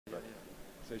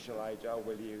So shall I, Joel,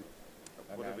 will you?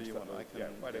 Whatever you want. Yeah,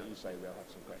 why don't you say we'll have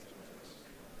some questions?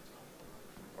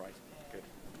 Right, good.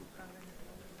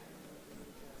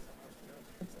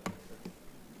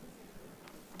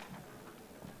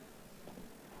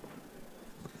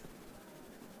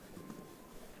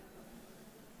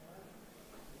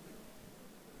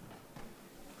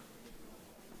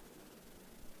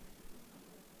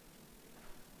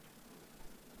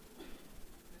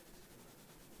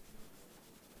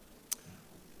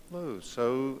 Hello.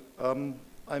 So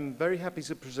I'm very happy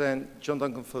to present John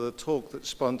Duncan for the talk that's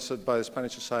sponsored by the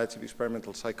Spanish Society of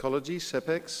Experimental Psychology,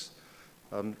 SEPEX.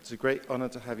 It's a great honor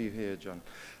to have you here, John.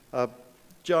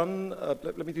 John,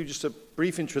 let me do just a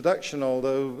brief introduction,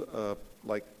 although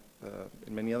like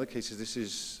in many other cases, this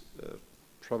is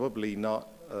probably not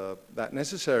that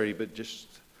necessary, but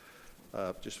just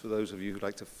for those of you who'd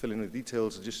like to fill in the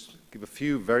details, I'll just give a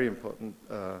few very important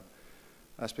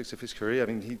aspects of his career. I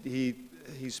mean,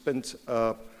 he's spent,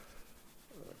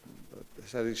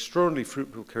 he's had an extraordinarily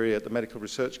fruitful career at the Medical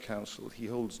Research Council. He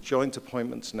holds joint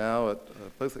appointments now at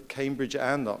both at Cambridge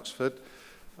and Oxford.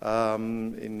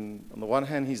 On the one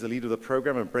hand, he's the leader of the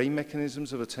program of brain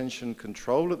mechanisms of attention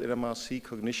control at the MRC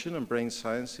Cognition and Brain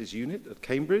Sciences Unit at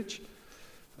Cambridge.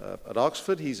 At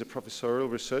Oxford, he's a professorial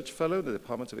research fellow in the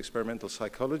Department of Experimental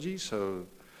Psychology. So,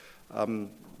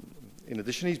 in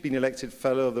addition, he's been elected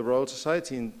Fellow of the Royal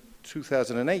Society in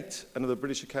 2008 and of the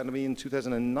British Academy in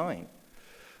 2009.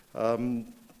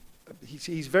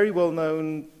 He's very well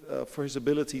known for his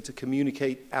ability to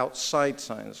communicate outside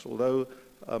science, although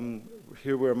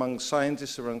here we're among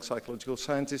scientists, among psychological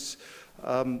scientists.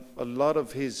 A lot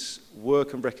of his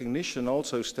work and recognition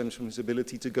also stems from his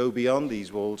ability to go beyond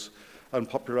these walls and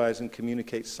popularize and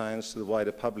communicate science to the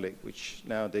wider public, which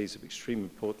nowadays is of extreme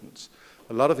importance.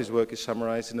 A lot of his work is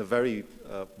summarized in a very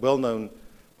well-known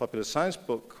popular science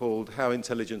book called How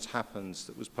Intelligence Happens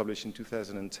that was published in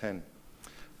 2010.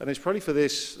 And it's probably for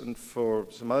this and for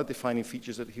some other defining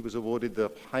features that he was awarded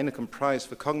the Heineken Prize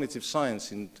for Cognitive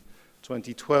Science in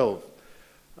 2012.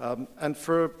 And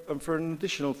for an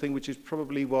additional thing, which is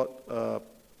probably what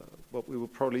we will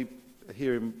probably be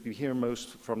hearing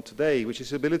most from today, which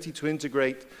is the ability to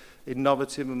integrate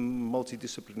innovative and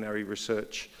multidisciplinary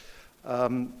research.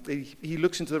 He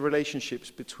looks into the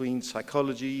relationships between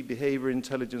psychology, behavior,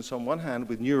 intelligence on one hand,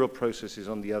 with neural processes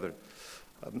on the other.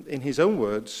 In his own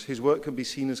words, his work can be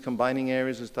seen as combining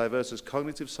areas as diverse as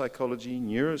cognitive psychology,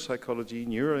 neuropsychology,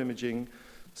 neuroimaging,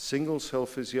 single-cell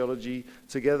physiology,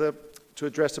 together to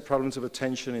address the problems of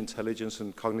attention, intelligence,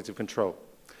 and cognitive control.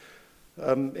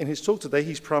 In his talk today,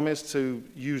 he's promised to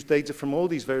use data from all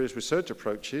these various research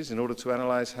approaches in order to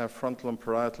analyze how frontal and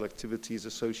parietal activity is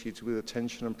associated with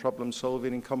attention and problem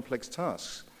solving in complex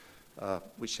tasks,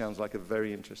 which sounds like a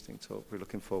very interesting talk. We're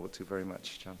looking forward to very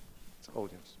much, John. It's all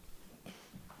yours.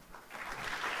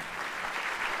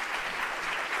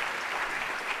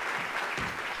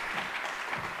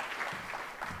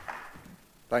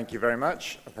 Thank you very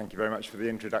much. Thank you very much for the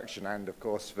introduction and, of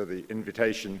course, for the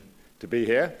invitation to be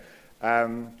here.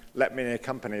 Let me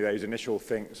accompany those initial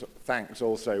thanks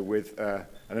also with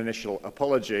an initial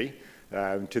apology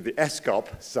to the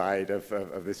ESCOP side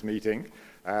of this meeting.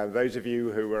 Those of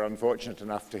you who were unfortunate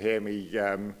enough to hear me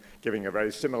giving a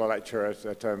very similar lecture at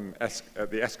the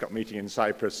ESCOP meeting in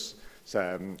Cyprus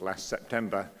last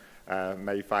September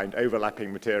may find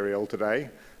overlapping material today.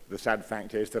 The sad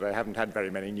fact is that I haven't had very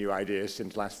many new ideas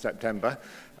since last September.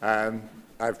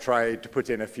 I've tried to put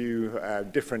in a few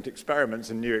different experiments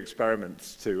and new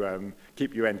experiments to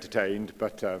keep you entertained,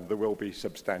 but there will be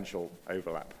substantial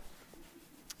overlap.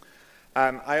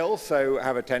 I also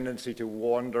have a tendency to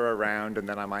wander around and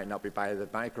then I might not be by the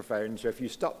microphone, so if you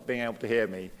stop being able to hear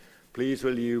me, please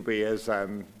will you be as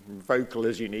vocal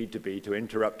as you need to be to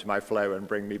interrupt my flow and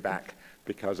bring me back,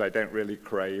 because I don't really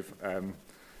crave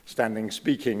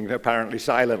speaking apparently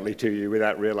silently to you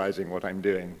without realizing what I'm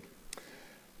doing.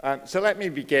 So let me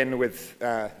begin with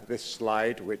this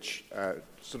slide, which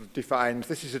sort of defines,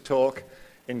 this is a talk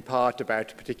in part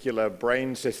about a particular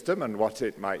brain system and what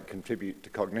it might contribute to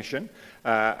cognition.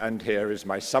 And here is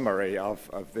my summary of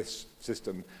this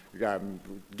system.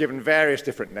 Given various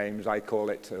different names, I call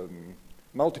it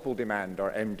multiple demand,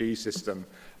 or MD system.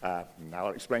 Now I'll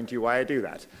explain to you why I do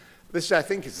that. This, I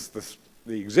think, is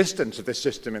the existence of this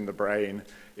system in the brain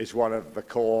is one of the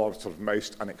core, sort of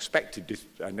most unexpected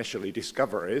initially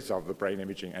discoveries of the brain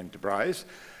imaging enterprise.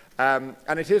 And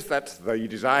it is that you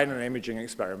design an imaging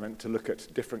experiment to look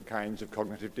at different kinds of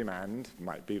cognitive demand. It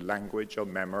might be language or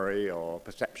memory or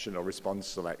perception or response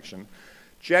selection.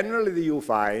 Generally, you'll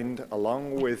find,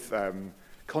 along with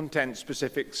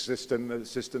content-specific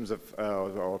systems of,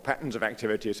 or patterns of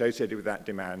activity associated with that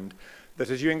demand, that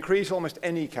as you increase almost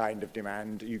any kind of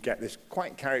demand, you get this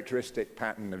quite characteristic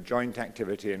pattern of joint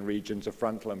activity in regions of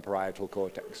frontal and parietal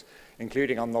cortex,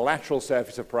 including on the lateral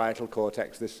surface of parietal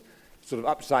cortex, this sort of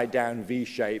upside-down V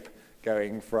shape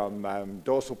going from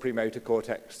dorsal premotor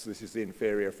cortex, this is the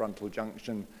inferior frontal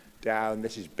junction, down,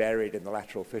 this is buried in the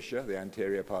lateral fissure, the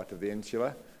anterior part of the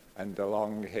insula, and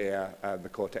along here, the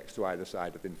cortex to either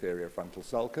side of the inferior frontal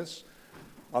sulcus.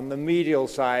 On the medial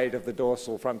side of the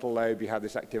dorsal frontal lobe, you have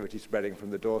this activity spreading from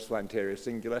the dorsal anterior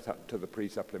cingulate up to the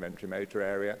pre-supplementary motor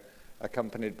area,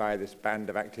 accompanied by this band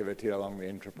of activity along the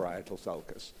intraparietal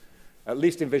sulcus. At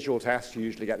least in visual tasks, you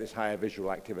usually get this higher visual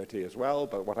activity as well,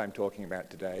 but what I'm talking about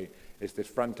today is this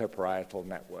frontoparietal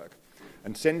network.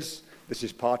 And since this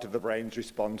is part of the brain's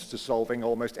response to solving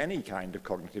almost any kind of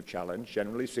cognitive challenge,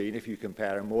 generally seen if you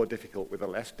compare a more difficult with a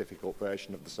less difficult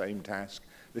version of the same task,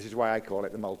 this is why I call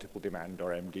it the multiple demand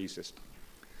or MD system.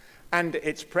 And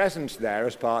its presence there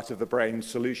as part of the brain's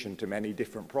solution to many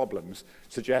different problems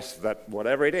suggests that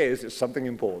whatever it is, it's something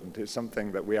important. It's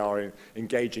something that we are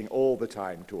engaging all the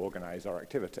time to organize our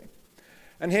activity.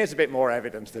 And here's a bit more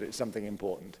evidence that it's something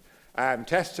important.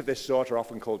 Tests of this sort are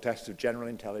often called tests of general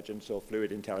intelligence or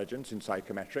fluid intelligence in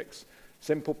psychometrics.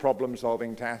 Simple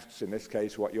problem-solving tasks, in this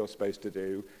case, what you're supposed to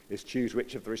do is choose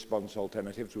which of the response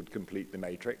alternatives would complete the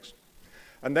matrix.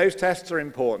 And those tests are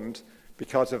important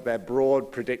because of their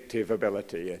broad predictive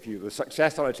ability. The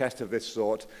success on a test of this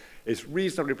sort is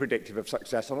reasonably predictive of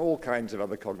success on all kinds of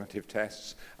other cognitive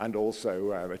tests and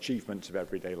also achievements of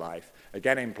everyday life.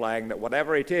 Again, implying that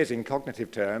whatever it is in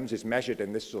cognitive terms is measured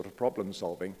in this sort of problem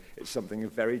solving. It's something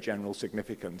of very general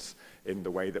significance in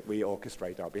the way that we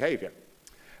orchestrate our behavior.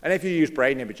 And if you use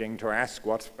brain imaging to ask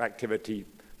what activity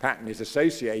pattern is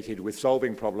associated with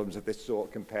solving problems of this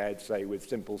sort compared, say, with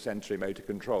simple sensory motor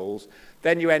controls,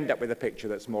 then you end up with a picture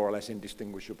that's more or less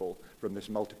indistinguishable from this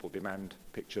multiple demand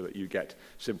picture that you get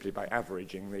simply by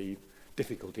averaging the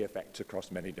difficulty effects across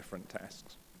many different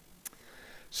tasks.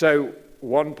 So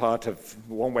one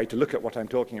way to look at what I'm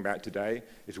talking about today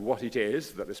is what it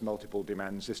is that this multiple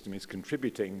demand system is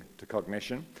contributing to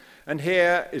cognition. And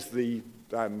here is the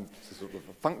sort of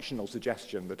a functional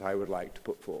suggestion that I would like to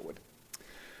put forward.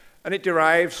 And it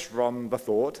derives from the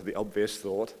thought, the obvious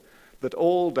thought, that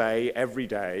all day, every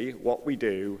day, what we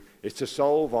do is to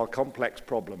solve our complex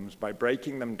problems by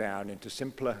breaking them down into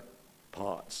simpler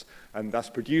parts, and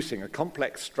thus producing a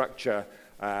complex structure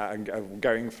and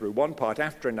going through one part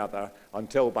after another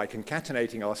until by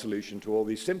concatenating our solution to all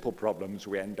these simple problems,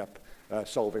 we end up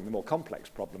solving the more complex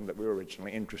problem that we were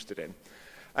originally interested in.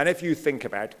 And if you think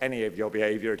about any of your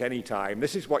behavior at any time,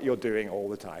 this is what you're doing all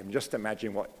the time. Just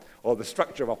imagine or the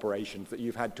structure of operations that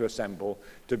you've had to assemble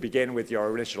to begin with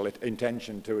your initial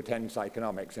intention to attend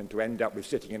Psychonomics and to end up with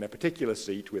sitting in a particular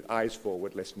seat with eyes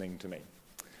forward listening to me.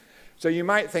 So you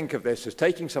might think of this as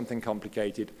taking something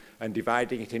complicated and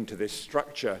dividing it into this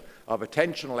structure of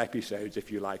attentional episodes, if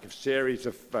you like, of series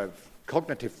of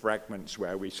cognitive fragments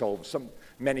where we solve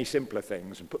many simpler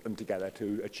things and put them together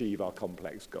to achieve our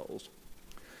complex goals.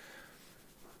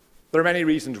 There are many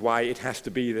reasons why it has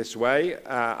to be this way.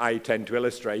 I tend to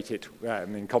illustrate it,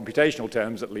 in computational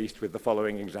terms at least, with the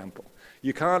following example.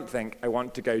 You can't think, I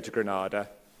want to go to Granada.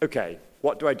 Okay,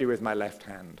 what do I do with my left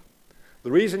hand?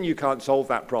 The reason you can't solve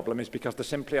that problem is because there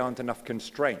simply aren't enough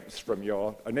constraints from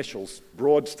your initial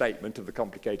broad statement of the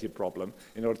complicated problem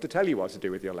in order to tell you what to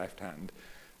do with your left hand.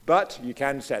 But you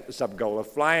can set the sub-goal of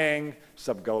flying,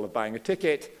 sub-goal of buying a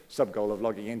ticket, sub-goal of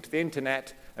logging into the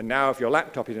internet, and now if your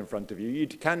laptop is in front of you, you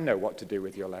can know what to do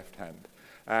with your left hand.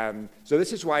 So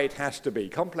this is why it has to be.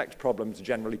 Complex problems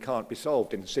generally can't be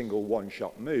solved in a single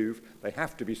one-shot move. They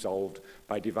have to be solved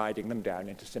by dividing them down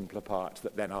into simpler parts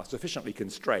that then are sufficiently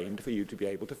constrained for you to be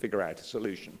able to figure out a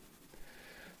solution.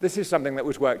 This is something that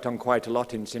was worked on quite a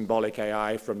lot in symbolic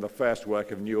AI from the first work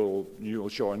of Newell,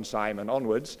 Shaw, and Simon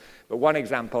onwards. But one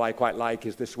example I quite like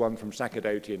is this one from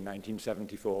Sacerdoti in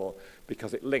 1974,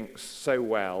 because it links so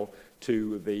well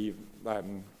to the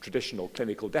traditional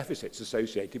clinical deficits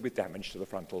associated with damage to the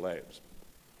frontal lobes.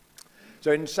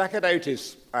 So in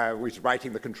Sacerdotis, was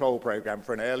writing the control program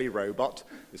for an early robot.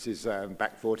 This is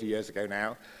back 40 years ago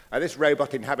now. This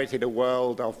robot inhabited a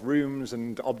world of rooms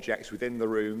and objects within the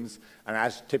rooms, and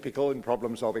as typical in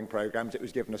problem-solving programs, it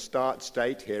was given a start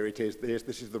state. Here it is.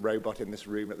 This is the robot in this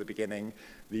room at the beginning.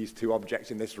 These two objects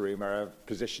in this room are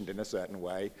positioned in a certain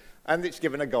way, and it's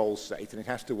given a goal state, and it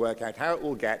has to work out how it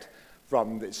will get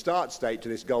from the start state to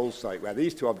this goal state, where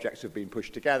these two objects have been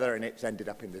pushed together, and it's ended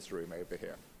up in this room over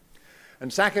here. And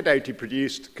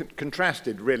Sacerdoti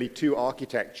contrasted really two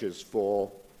architectures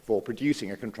for for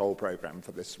producing a control program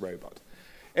for this robot.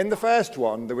 In the first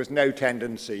one, there was no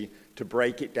tendency to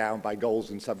break it down by goals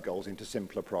and sub-goals into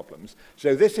simpler problems.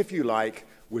 So this, if you like,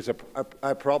 was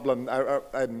a program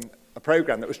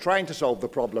that was trying to solve the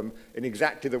problem in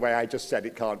exactly the way I just said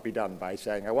it can't be done, by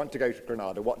saying, I want to go to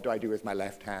Granada, what do I do with my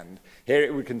left hand? Here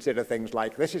it would consider things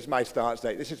like, this is my start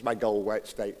state, this is my goal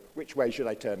state, which way should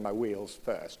I turn my wheels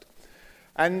first?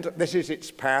 And this is its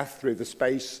path through the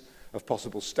space of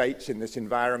possible states in this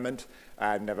environment,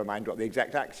 and never mind what the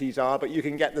exact axes are, but you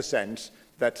can get the sense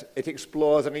that it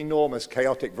explores an enormous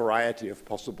chaotic variety of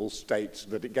possible states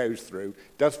that it goes through,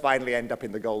 does finally end up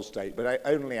in the goal state, but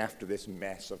only after this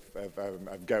mess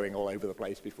of going all over the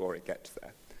place before it gets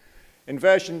there. In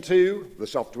version 2, the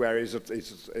software is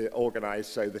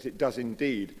organized so that it does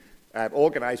indeed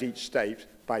organize each state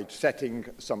by setting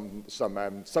some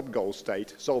sub-goal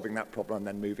state, solving that problem, and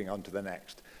then moving on to the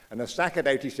next. And as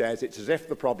Sakadoti says, it's as if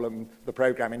the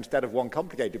program, instead of one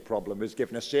complicated problem, is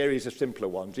given a series of simpler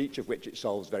ones, each of which it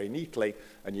solves very neatly,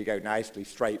 and you go nicely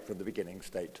straight from the beginning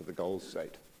state to the goal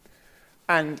state.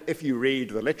 And if you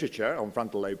read the literature on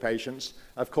frontal lobe patients,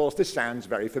 of course, this sounds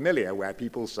very familiar, where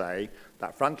people say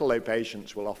that frontal lobe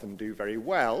patients will often do very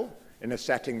well in a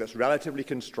setting that's relatively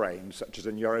constrained, such as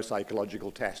a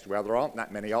neuropsychological test, where there aren't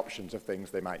that many options of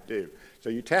things they might do. So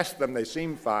you test them, they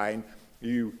seem fine,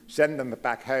 you send them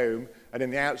back home, and in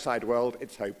the outside world,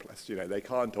 it's hopeless. You know, they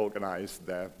can't organize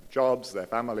their jobs, their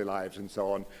family lives, and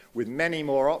so on. With many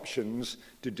more options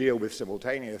to deal with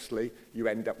simultaneously, you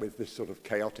end up with this sort of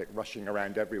chaotic rushing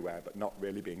around everywhere, but not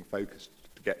really being focused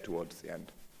to get towards the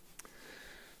end.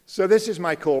 So this is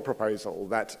my core proposal,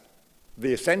 that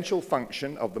the essential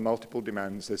function of the multiple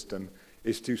demand system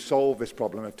is to solve this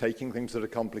problem of taking things that are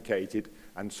complicated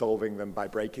and solving them by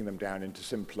breaking them down into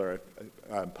simpler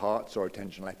parts or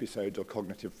attentional episodes or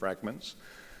cognitive fragments.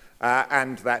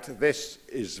 And that this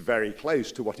is very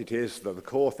close to what it is, the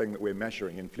core thing that we're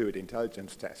measuring in fluid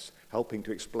intelligence tests, helping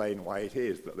to explain why it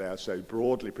is that they are so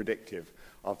broadly predictive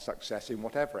of success in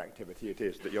whatever activity it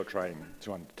is that you're trying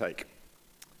to undertake.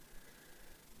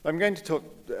 I'm going to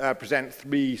present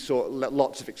three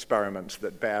lots of experiments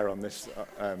that bear on this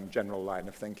general line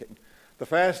of thinking. The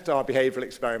first are behavioral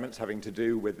experiments having to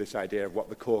do with this idea of what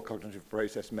the core cognitive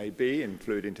process may be in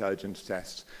fluid intelligence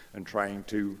tests, and trying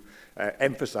to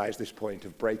emphasize this point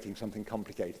of breaking something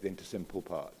complicated into simple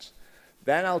parts.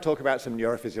 Then I'll talk about some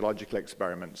neurophysiological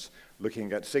experiments,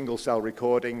 looking at single-cell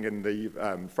recording in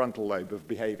the frontal lobe of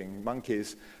behaving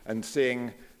monkeys and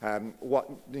seeing what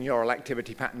neural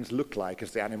activity patterns look like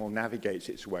as the animal navigates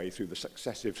its way through the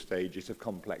successive stages of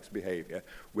complex behavior,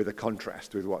 with a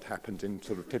contrast with what happens in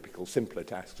sort of typical simpler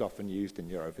tasks often used in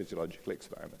neurophysiological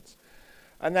experiments.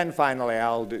 And then finally,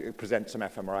 I'll present some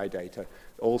fMRI data,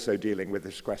 also dealing with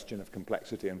this question of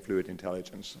complexity and fluid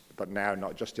intelligence, but now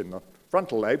not just in the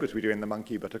frontal lobe, as we do in the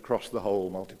monkey, but across the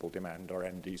whole multiple demand, or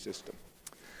MD, system.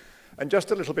 And just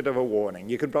a little bit of a warning.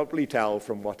 You can probably tell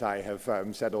from what I have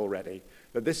said already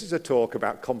that this is a talk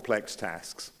about complex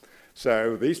tasks.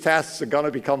 So these tasks are going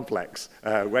to be complex.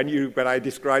 When I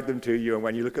describe them to you and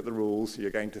when you look at the rules, you're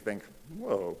going to think,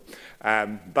 whoa.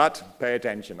 But pay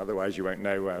attention, otherwise you won't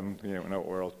know, what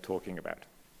we're all talking about.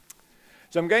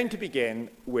 So I'm going to begin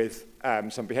with a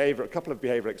couple of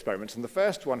behavioral experiments. And the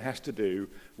first one has to do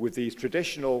with these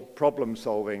traditional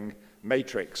problem-solving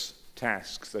matrix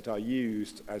tasks that are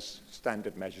used as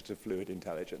standard measures of fluid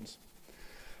intelligence.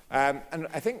 And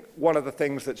I think one of the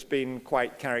things that's been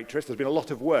quite characteristic, there's been a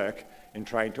lot of work in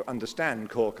trying to understand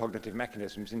core cognitive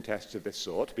mechanisms in tests of this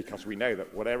sort, because we know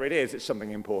that whatever it is, it's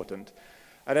something important.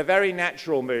 And a very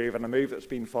natural move, and a move that's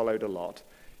been followed a lot,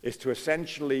 is to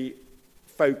essentially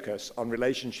focus on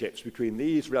relationships between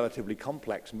these relatively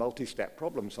complex multi-step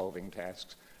problem-solving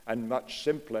tasks and much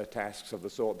simpler tasks of the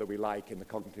sort that we like in the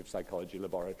cognitive psychology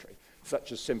laboratory,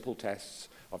 such as simple tests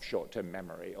of short-term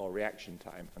memory or reaction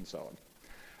time and so on.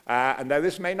 And though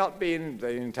this may not be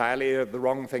entirely the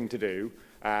wrong thing to do,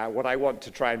 what I want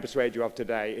to try and persuade you of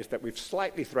today is that we've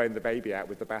slightly thrown the baby out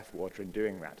with the bathwater in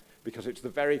doing that, because it's the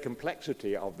very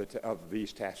complexity of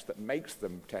these tests that makes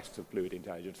them tests of fluid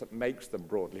intelligence, that makes them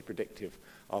broadly predictive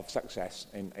of success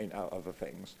in other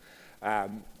things,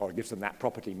 or gives them that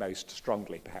property most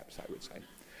strongly, perhaps I would say.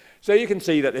 So you can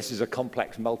see that this is a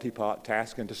complex multi-part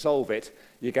task, and to solve it,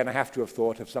 you're going to have to have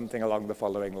thought of something along the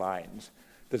following lines.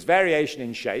 There's variation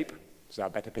in shape, so I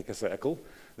better pick a circle.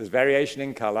 There's variation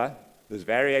in color, there's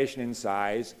variation in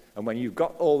size, and when you've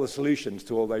got all the solutions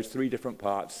to all those three different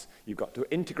parts, you've got to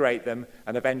integrate them,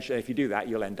 and eventually, if you do that,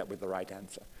 you'll end up with the right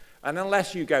answer. And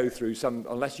unless you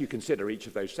consider each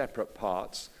of those separate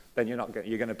parts, then you're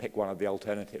going to pick one of the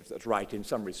alternatives that's right in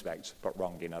some respects, but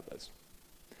wrong in others.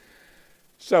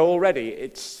 So already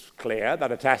it's clear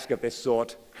that a task of this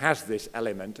sort has this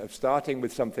element of starting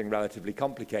with something relatively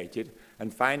complicated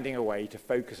and finding a way to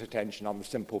focus attention on the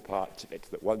simple parts of it,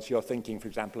 that once you're thinking, for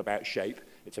example, about shape,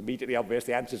 it's immediately obvious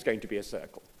the answer is going to be a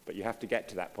circle, but you have to get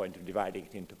to that point of dividing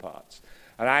it into parts.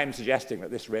 And I'm suggesting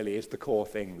that this really is the core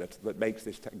thing that makes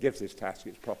this gives this task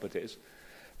its properties.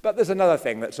 But there's another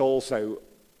thing that's also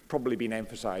probably been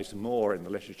emphasized more in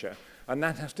the literature, and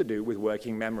that has to do with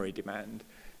working memory demand.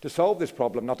 To solve this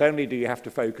problem, not only do you have to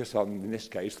focus on, in this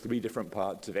case, 3 different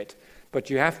parts of it, but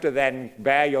you have to then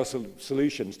bear your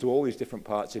solutions to all these different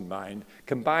parts in mind,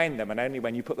 combine them, and only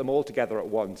when you put them all together at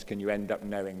once can you end up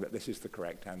knowing that this is the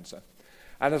correct answer.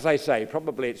 And as I say,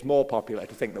 probably it's more popular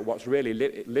to think that what's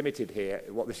really limited here,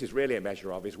 what this is really a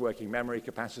measure of, is working memory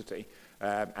capacity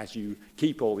as you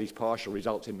keep all these partial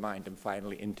results in mind and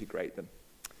finally integrate them.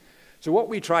 So what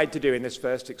we tried to do in this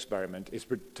first experiment is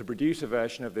to produce a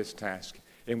version of this task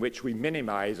in which we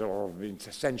minimize or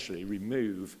essentially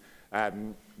remove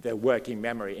the working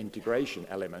memory integration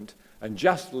element and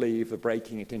just leave the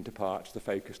breaking it into parts, the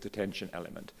focused attention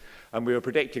element. And we were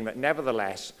predicting that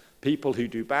nevertheless, people who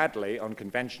do badly on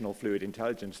conventional fluid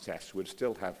intelligence tests would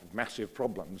still have massive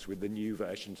problems with the new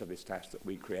versions of this task that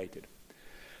we created.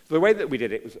 So the way that we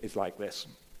did it is like this.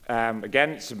 Again,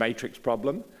 it's a matrix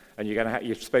problem, and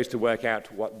you're supposed to work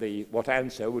out what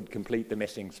answer would complete the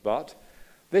missing spot.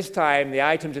 This time, the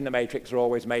items in the matrix are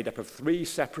always made up of 3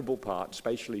 separable parts,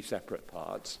 spatially separate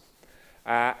parts.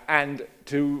 And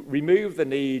to remove the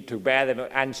need to bear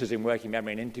the answers in working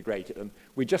memory and integrate them,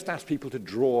 we just ask people to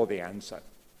draw the answer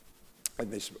in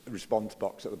this response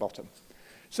box at the bottom.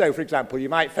 So, for example, you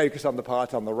might focus on the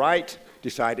part on the right,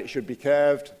 decide it should be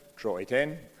curved, draw it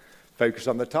in. Focus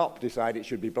on the top, decide it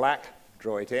should be black,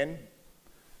 draw it in.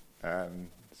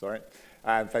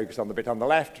 And focus on the bit on the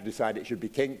left, decide it should be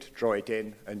kinked, draw it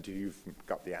in, and you've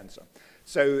got the answer.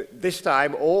 So this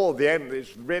time, all the end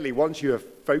is really, once you have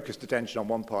focused attention on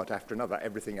one part after another,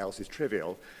 everything else is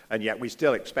trivial, and yet we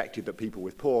still expected that people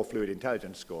with poor fluid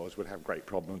intelligence scores would have great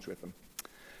problems with them.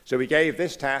 So we gave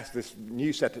this task, this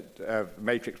new set of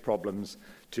matrix problems,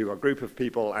 to a group of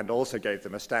people and also gave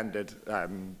them a standard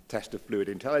test of fluid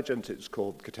intelligence. It's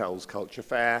called Cattell's Culture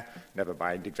Fair. Never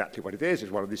mind exactly what it is.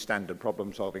 It's one of these standard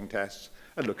problem-solving tests,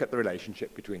 and look at the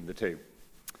relationship between the two.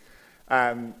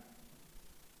 And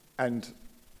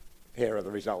here are the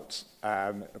results.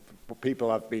 People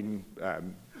have been,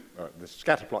 the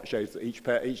scatter plot shows that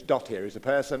each dot here is a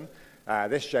person.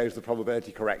 This shows the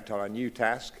probability correct on a new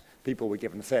task. People were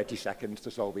given 30 seconds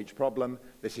to solve each problem.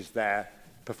 This is their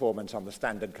performance on the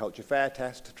standard culture fair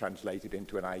test, translated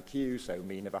into an IQ, so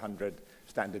mean of 100,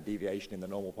 standard deviation in the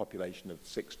normal population of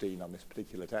 16 on this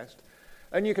particular test.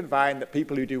 And you can find that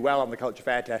people who do well on the culture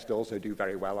fair test also do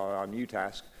very well on our new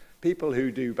task. People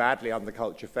who do badly on the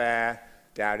culture fair,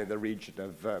 down in the region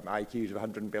of IQs of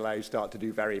 100 and below, start to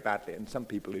do very badly, and some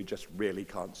people who just really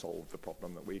can't solve the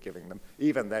problem that we're giving them,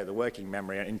 even though the working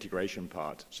memory and integration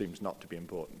part seems not to be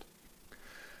important.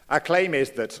 Our claim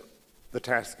is that the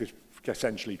task is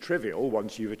essentially trivial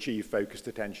once you've achieved focused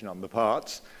attention on the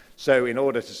parts. So in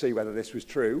order to see whether this was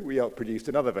true, we produced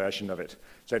another version of it.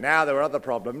 So now there are other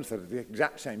problems that are the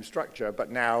exact same structure, but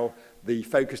now the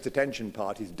focused attention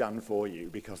part is done for you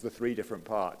because the 3 different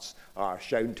parts are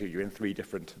shown to you in 3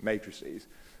 different matrices.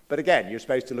 But again, you're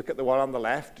supposed to look at the one on the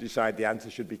left, decide the answer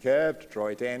should be curved, draw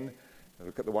it in.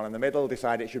 Look at the one in the middle,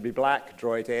 decide it should be black,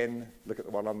 draw it in. Look at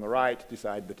the one on the right,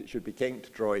 decide that it should be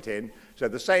kinked, draw it in. So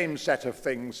the same set of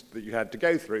things that you had to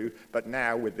go through, but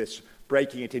now with this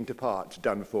breaking it into parts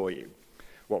done for you.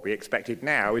 What we expected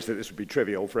now is that this would be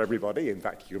trivial for everybody. In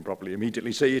fact, you can probably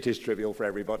immediately see it is trivial for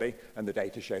everybody, and the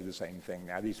data show the same thing.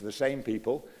 Now, these are the same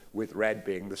people, with red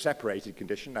being the separated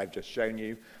condition I've just shown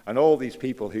you, and all these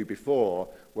people who before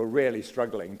were really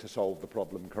struggling to solve the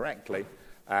problem correctly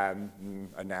are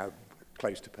now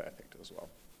close to perfect as well.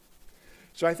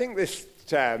 So I think this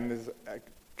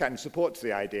kind of supports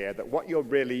the idea that what you're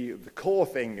really, the core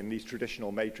thing in these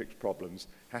traditional matrix problems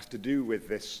has to do with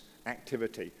this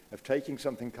activity of taking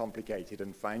something complicated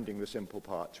and finding the simple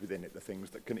parts within it, the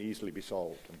things that can easily be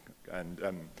solved.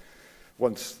 And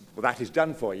once that is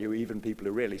done for you, even people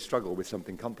who really struggle with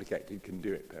something complicated can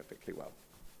do it perfectly well.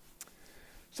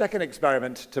 Second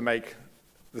experiment to make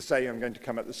the same, I'm going to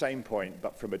come at the same point,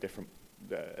 but from a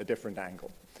different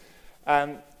angle.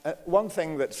 One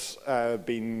thing that's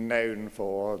been known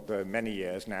for many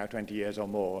years now, 20 years or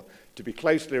more, to be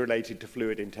closely related to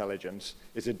fluid intelligence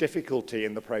is a difficulty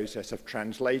in the process of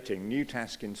translating new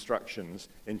task instructions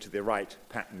into the right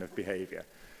pattern of behavior.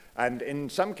 And in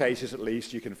some cases, at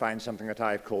least, you can find something that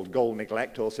I've called goal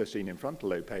neglect, also seen in frontal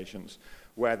lobe patients,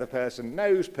 where the person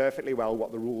knows perfectly well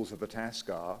what the rules of the task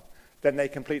are, then they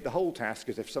complete the whole task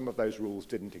as if some of those rules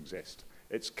didn't exist.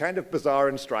 It's kind of bizarre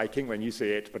and striking when you see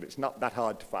it, but it's not that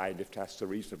hard to find if tasks are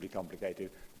reasonably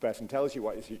complicated. The person tells you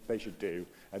what they should do,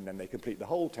 and then they complete the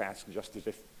whole task just as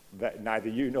if neither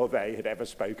you nor they had ever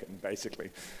spoken, basically.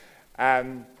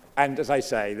 And as I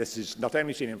say, this is not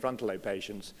only seen in frontal lobe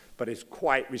patients, but is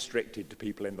quite restricted to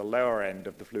people in the lower end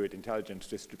of the fluid intelligence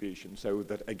distribution, so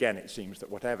that, again, it seems that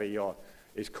whatever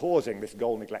is causing this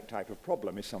goal neglect type of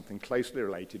problem is something closely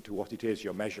related to what it is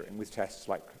you're measuring with tests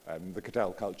like the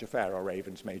Cattell culture fair or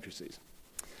Raven's matrices.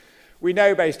 We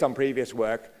know, based on previous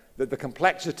work, that the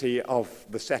complexity of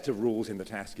the set of rules in the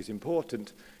task is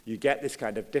important. You get this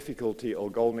kind of difficulty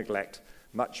or goal neglect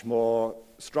much more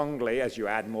strongly as you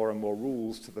add more and more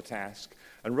rules to the task.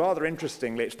 And rather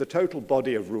interestingly, it's the total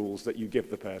body of rules that you give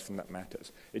the person that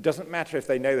matters. It doesn't matter if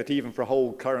they know that even for a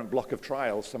whole current block of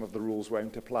trials, some of the rules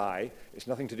won't apply. It's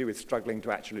nothing to do with struggling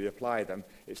to actually apply them.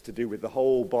 It's to do with the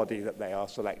whole body that they are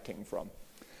selecting from.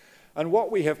 And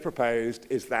what we have proposed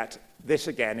is that this,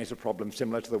 again, is a problem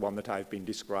similar to the one that I've been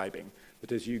describing,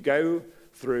 that as you go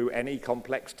through any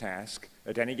complex task,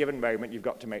 at any given moment, you've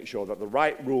got to make sure that the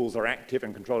right rules are active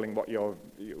and controlling what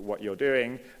you're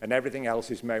doing, and everything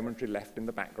else is momentarily left in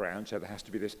the background. So there has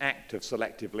to be this act of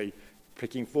selectively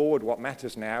picking forward what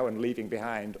matters now and leaving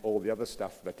behind all the other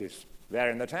stuff that is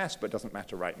there in the task but doesn't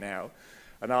matter right now.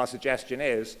 And our suggestion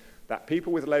is that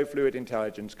people with low fluid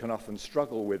intelligence can often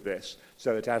struggle with this,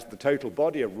 so that as the total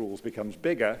body of rules becomes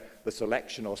bigger, the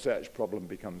selection or search problem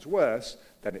becomes worse,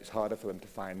 then it's harder for them to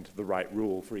find the right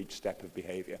rule for each step of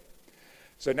behavior.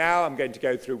 So now I'm going to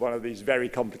go through one of these very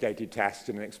complicated tasks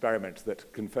in an experiment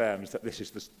that confirms that this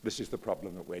is the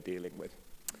problem that we're dealing with.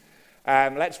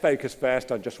 Let's focus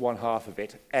first on just one half of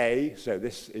it, A, so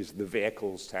this is the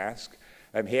vehicles task.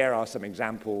 Here are some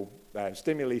example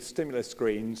stimulus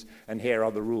screens, and here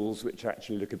are the rules, which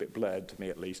actually look a bit blurred to me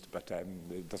at least, but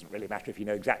it doesn't really matter if you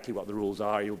know exactly what the rules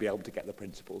are, you'll be able to get the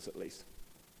principles at least.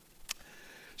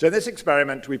 So in this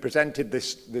experiment, we presented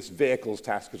this vehicles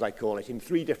task, as I call it, in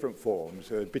 3 different forms.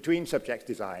 Between subjects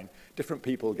design, different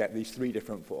people get these 3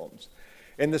 different forms.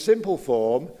 In the simple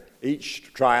form,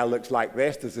 each trial looks like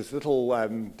this. There's this little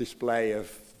display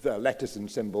of letters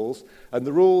and symbols, and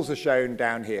the rules are shown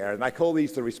down here, and I call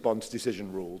these the response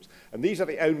decision rules. And these are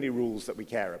the only rules that we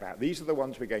care about. These are the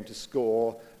ones we're going to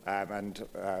score, and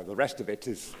the rest of it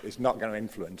is not going to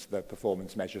influence the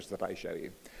performance measures that I show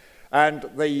you. And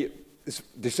the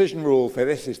decision rule for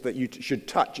this is that you should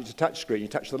touch, it's a touch screen, you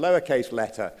touch the lowercase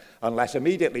letter unless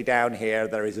immediately down here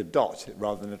there is a dot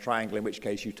rather than a triangle, in which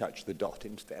case you touch the dot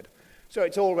instead. So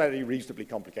it's already reasonably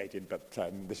complicated, but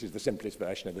this is the simplest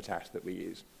version of the task that we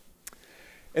use.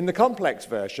 In the complex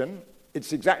version,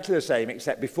 it's exactly the same,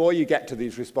 except before you get to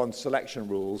these response selection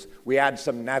rules, we add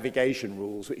some navigation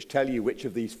rules which tell you which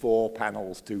of these 4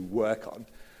 panels to work on.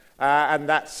 And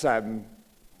that's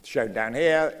shown down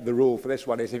here. The rule for this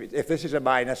one is if this is a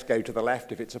minus, go to the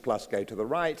left. If it's a plus, go to the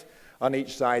right. On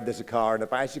each side, there's a car and a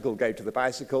bicycle, go to the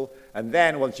bicycle. And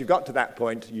then, once you've got to that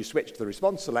point, you switch to the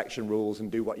response selection rules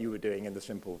and do what you were doing in the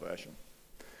simple version.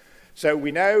 So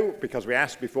we know, because we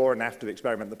asked before and after the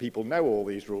experiment, that people know all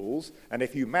these rules. And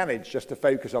if you manage just to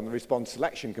focus on the response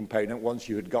selection component once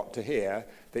you had got to here,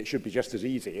 that it should be just as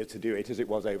easy to do it as it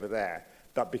was over there.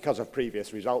 But because of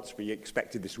previous results, we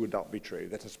expected this would not be true,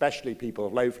 that especially people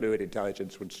of low fluid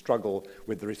intelligence would struggle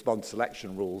with the response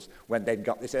selection rules when they'd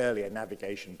got this earlier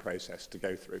navigation process to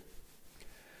go through.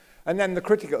 And then the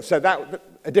critical, so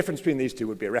a difference between these two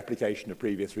would be a replication of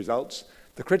previous results.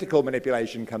 The critical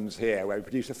manipulation comes here, where we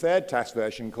produce a 3rd task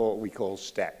version we call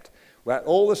stepped, where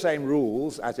all the same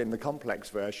rules as in the complex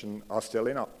version are still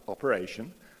in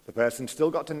operation. The person's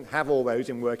still got to have all those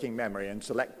in working memory and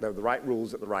select the right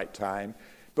rules at the right time,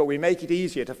 but we make it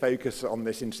easier to focus on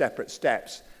this in separate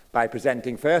steps by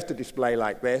presenting first a display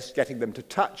like this, getting them to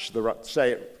touch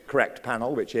the correct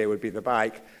panel, which here would be the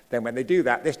bike. Then when they do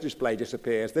that, this display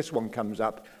disappears, this one comes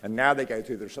up, and now they go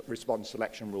through the response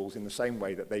selection rules in the same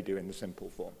way that they do in the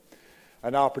simple form.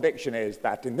 And our prediction is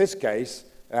that in this case,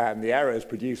 the errors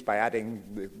produced by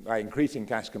increasing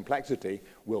task complexity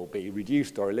will be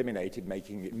reduced or eliminated,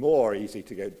 making it more easy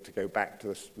to go back to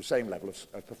the same level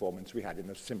of performance we had in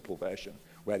the simple version,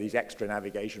 where these extra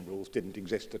navigation rules didn't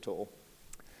exist at all.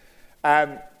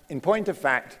 In point of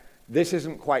fact, this was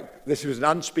an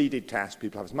unspeeded task.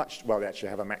 People have they actually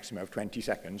have a maximum of 20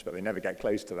 seconds, but they never get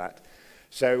close to that.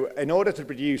 So in order to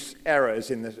produce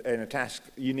errors in a task,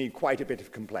 you need quite a bit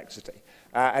of complexity.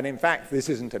 And in fact, this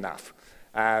isn't enough.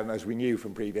 As we knew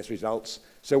from previous results.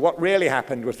 So what really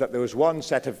happened was that there was one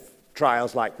set of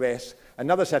trials like this,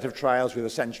 Another set of trials with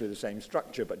essentially the same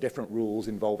structure, but different rules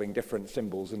involving different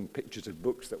symbols and pictures of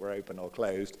books that were open or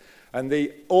closed. And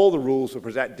all the rules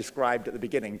were described at the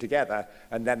beginning together,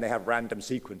 and then they have random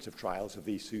sequence of trials of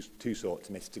these two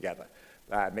sorts mixed together.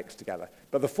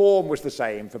 But the form was the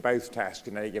same for both tasks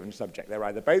in any given subject. They're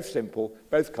either both simple,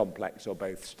 both complex, or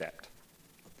both stepped.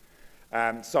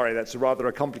 Sorry, that's rather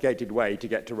a complicated way to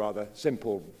get to rather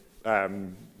simple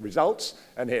results,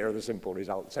 and here are the simple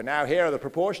results. So now here are the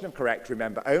proportion of correct,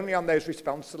 remember, only on those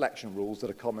response selection rules that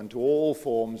are common to all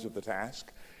forms of the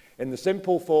task. In the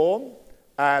simple form,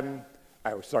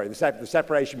 the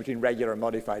separation between regular and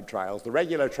modified trials. The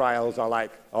regular trials are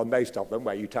like, on most of them,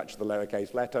 where you touch the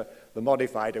lowercase letter. The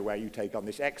modified are where you take on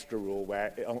this extra rule,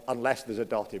 where, unless there's a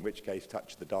dot, in which case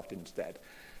touch the dot instead.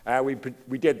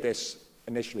 We did this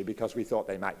initially because we thought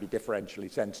they might be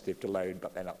differentially sensitive to load,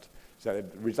 but they're not. So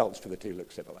the results for the two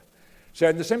look similar. So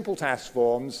in the simple task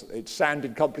forms, it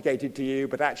sounded complicated to you,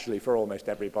 but actually for almost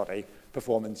everybody,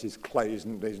 performance is close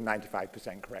and is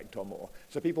 95% correct or more.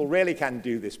 So people really can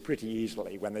do this pretty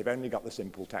easily when they've only got the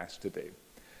simple task to do.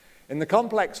 In the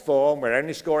complex form, we're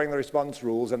only scoring the response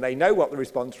rules, and they know what the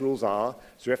response rules are.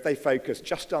 So if they focus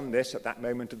just on this at that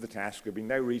moment of the task, there'll be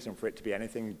no reason for it to be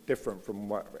anything different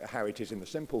from how it is in the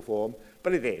simple form,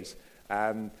 but it is.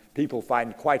 People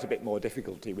find quite a bit more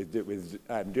difficulty with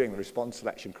doing the response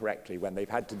selection correctly when they've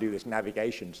had to do this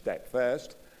navigation step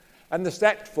first. And the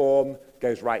stepped form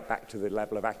goes right back to the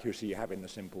level of accuracy you have in the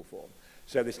simple form.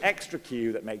 So this extra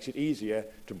cue that makes it easier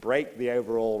to break the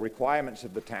overall requirements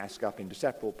of the task up into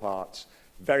separate parts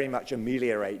very much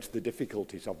ameliorates the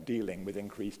difficulties of dealing with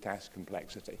increased task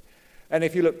complexity. And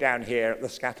if you look down here at the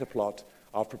scatter plot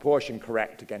of proportion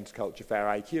correct against culture fair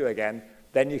IQ again,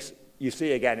 then you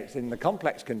see again, it's in the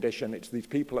complex condition, it's these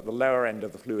people at the lower end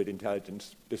of the fluid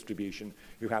intelligence distribution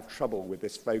who have trouble with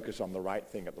this focus on the right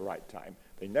thing at the right time.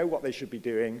 They know what they should be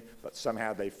doing, but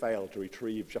somehow they fail to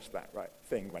retrieve just that right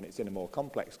thing when it's in a more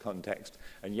complex context.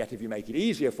 And yet if you make it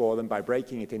easier for them by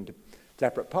breaking it into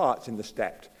separate parts in the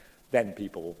stepped, then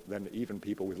even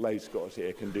people with low scores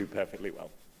here can do perfectly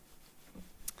well.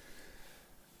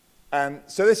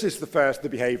 So this is the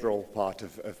behavioral part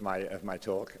of my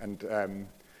talk, and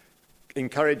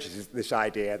encourages this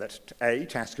idea that A,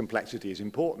 task complexity is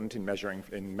important in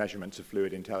measurements of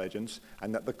fluid intelligence,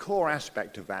 and that the core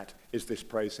aspect of that is this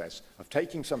process of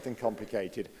taking something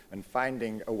complicated and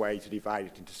finding a way to divide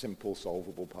it into simple,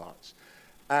 solvable parts.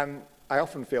 I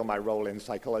often feel my role in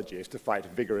psychology is to fight a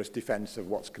vigorous defense of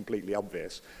what's completely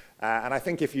obvious. And I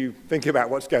think if you think about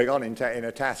what's going on in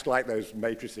a task like those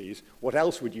matrices, what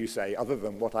else would you say other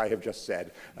than what I have just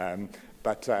said?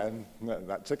 But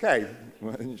that's okay.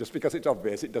 Just because it's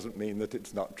obvious, it doesn't mean that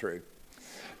it's not true.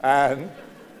 So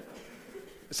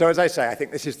as I say, I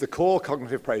think this is the core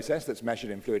cognitive process that's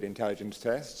measured in fluid intelligence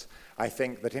tests. I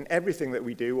think that in everything that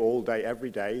we do all day,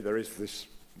 every day, there is this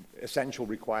essential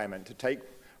requirement to take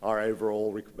our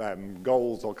overall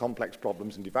goals or complex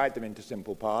problems and divide them into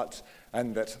simple parts,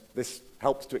 and that this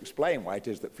helps to explain why it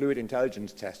is that fluid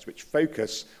intelligence tests, which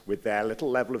focus with their little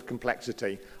level of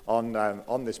complexity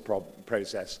on this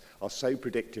process, are so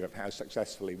predictive of how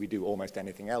successfully we do almost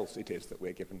anything else it is that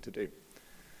we're given to do.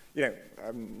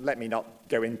 Let me not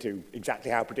go into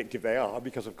exactly how predictive they are,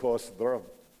 because of course there are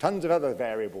tons of other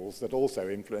variables that also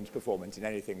influence performance in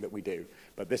anything that we do.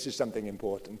 But this is something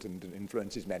important and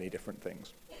influences many different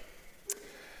things.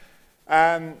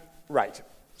 Right,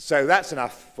 so that's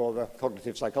enough for the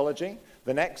cognitive psychology.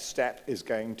 The next step is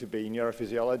going to be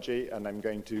neurophysiology, and I'm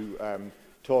going to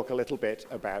talk a little bit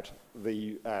about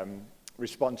the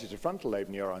responses of frontal lobe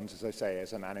neurons, as I say,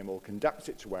 as an animal conducts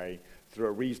its way through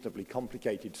a reasonably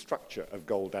complicated structure of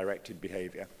goal-directed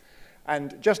behavior.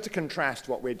 And just to contrast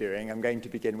what we're doing, I'm going to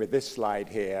begin with this slide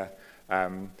here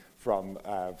from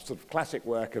sort of classic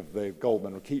work of the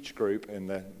Goldman-Keach group in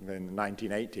the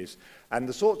 1980s, and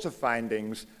the sorts of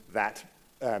findings that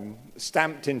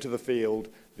stamped into the field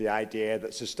the idea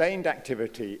that sustained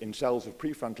activity in cells of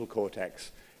prefrontal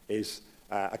cortex is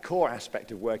a core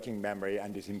aspect of working memory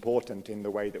and is important in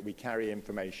the way that we carry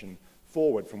information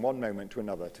forward from one moment to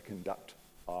another to conduct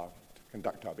our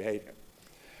behavior.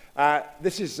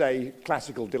 This is a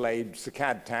classical delayed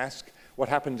saccade task. What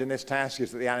happens in this task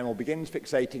is that the animal begins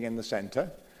fixating in the center.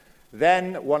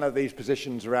 Then one of these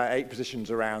positions, 8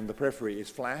 positions around the periphery, is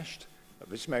flashed. At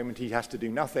this moment, he has to do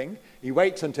nothing. He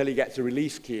waits until he gets a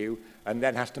release cue and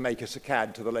then has to make a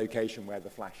saccade to the location where the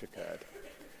flash occurred.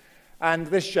 And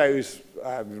this shows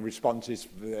responses.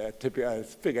 The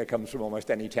figure comes from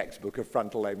almost any textbook of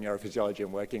frontal lobe neurophysiology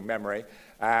and working memory.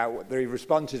 The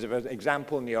responses of an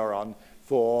example neuron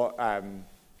for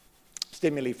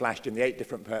stimuli flashed in the 8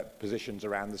 different positions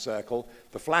around the circle.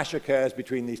 The flash occurs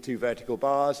between these 2 vertical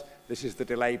bars. This is the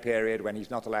delay period when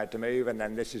he's not allowed to move, and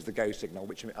then this is the go signal,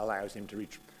 which allows him to,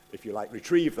 if you like,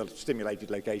 retrieve the stimulated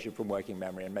location from working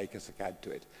memory and make a saccade to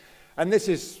it. And this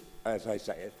is, as I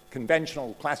say, a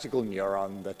conventional classical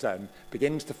neuron that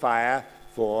begins to fire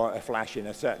for a flash in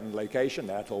a certain location.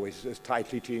 They're not always as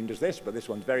tightly tuned as this, but this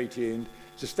one's very tuned,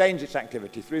 sustains its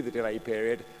activity through the delay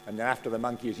period, and then after the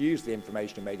monkey has used the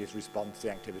information and made its response,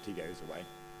 the activity goes away.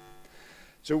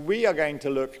 So we are going to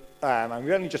look, and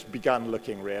we've only just begun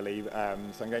looking really, so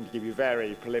I'm going to give you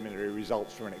very preliminary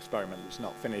results from an experiment that's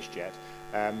not finished yet.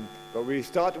 But we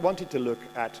wanted to look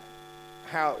at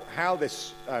how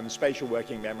this spatial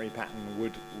working memory pattern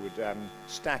would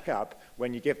stack up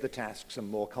when you give the task some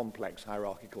more complex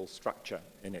hierarchical structure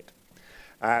in it.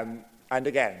 And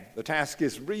again, the task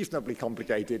is reasonably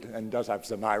complicated and does have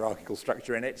some hierarchical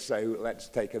structure in it, so let's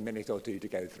take a minute or two to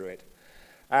go through it.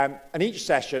 And each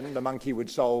session, the monkey would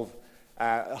solve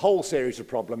a whole series of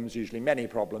problems, usually many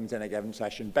problems in a given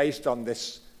session, based on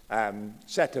this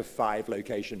set of 5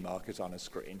 location markers on a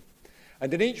screen.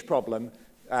 And in each problem,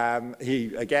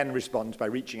 he again responds by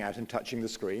reaching out and touching the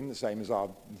screen, the same as our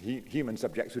human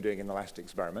subjects were doing in the last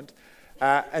experiment.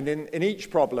 And in each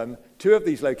problem, 2 of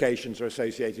these locations are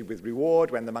associated with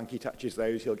reward. When the monkey touches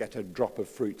those, he'll get a drop of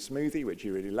fruit smoothie, which he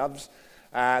really loves.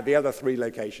 The other 3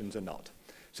 locations are not.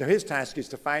 So his task is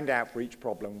to find out for each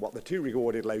problem what the 2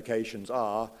 rewarded locations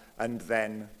are, and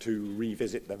then to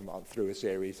revisit them through a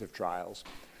series of trials.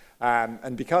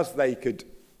 And because they could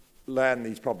learn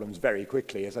these problems very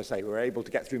quickly, as I say, we're able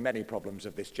to get through many problems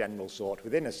of this general sort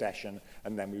within a session,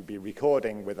 and then we'd be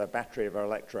recording with a battery of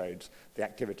electrodes the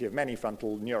activity of many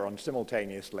frontal neurons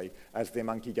simultaneously as the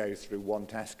monkey goes through one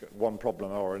task, one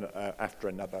problem or after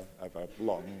another of a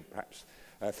long, perhaps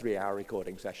 3-hour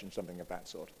recording session, something of that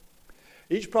sort.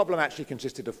 Each problem actually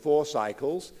consisted of 4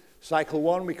 cycles. Cycle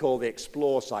 1 we call the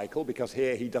explore cycle, because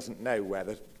here he doesn't know where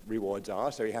the rewards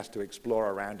are, so he has to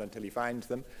explore around until he finds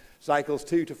them. Cycles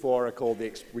 2 to 4 are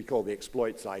we call the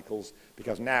exploit cycles,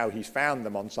 because now he's found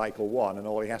them on cycle 1, and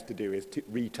all he has to do is to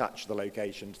retouch the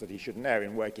locations that he should know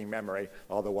in working memory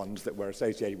are the ones that were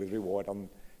associated with reward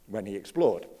when he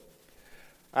explored.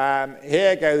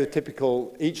 Here go the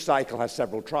typical, each cycle has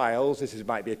several trials. This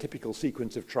might be a typical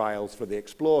sequence of trials for the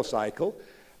explore cycle.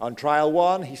 On trial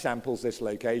 1, he samples this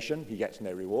location. He gets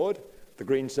no reward. The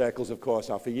green circles, of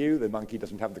course, are for you. The monkey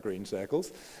doesn't have the green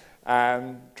circles.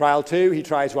 Trial 2, he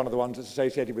tries one of the ones that's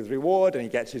associated with reward, and he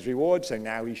gets his reward, so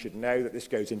now he should know that this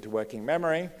goes into working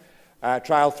memory.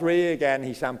 Trial 3, again,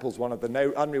 he samples one of the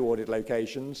no unrewarded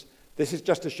locations. This is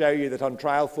just to show you that on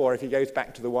trial 4, if he goes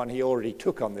back to the one he already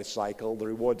took on this cycle, the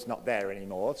reward's not there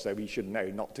anymore, so he should know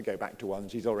not to go back to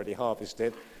ones he's already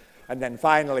harvested. And then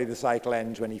finally, the cycle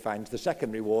ends when he finds the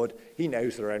second reward. He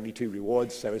knows there are only 2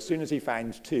 rewards, so as soon as he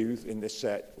finds 2 in this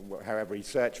search, however he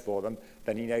searched for them,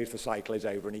 then he knows the cycle is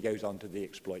over and he goes on to the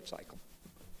exploit cycle.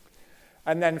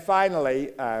 And then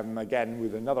finally, again,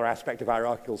 with another aspect of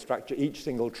hierarchical structure, each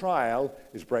single trial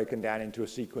is broken down into a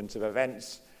sequence of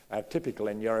events, typical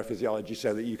in neurophysiology,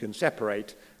 so that you can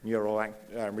separate neural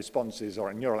responses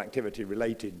or neural activity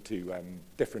related to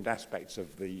different aspects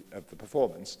of the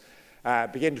performance.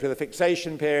 Begins with a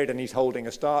fixation period, and he's holding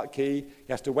a start key.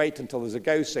 He has to wait until there's a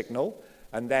go signal,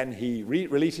 and then he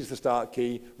releases the start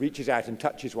key, reaches out and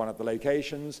touches one of the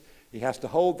locations. He has to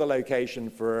hold the location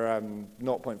for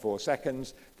 0.4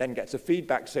 seconds, then gets a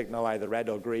feedback signal, either red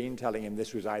or green, telling him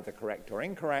this was either correct or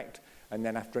incorrect. And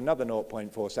then after another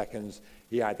 0.4 seconds,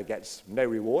 he either gets no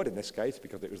reward in this case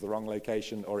because it was the wrong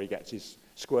location, or he gets his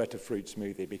squirt of fruit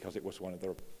smoothie because it was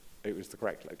the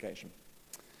correct location.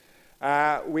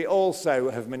 We also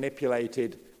have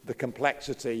manipulated the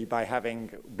complexity by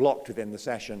having blocked within the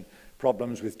session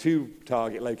problems with 2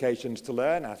 target locations to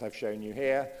learn, as I've shown you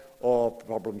here, or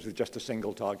problems with just a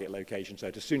single target location.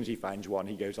 So as soon as he finds one,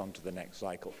 he goes on to the next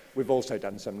cycle. We've also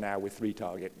done some now with 3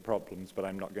 target problems, but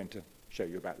I'm not going to show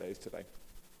you about those today.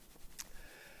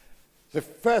 The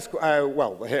first,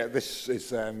 here, this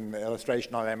is an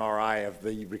illustration on MRI of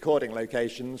the recording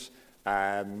locations.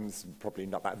 It's probably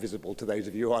not that visible to those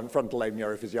of you who aren't frontal lobe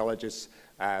neurophysiologists,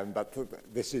 but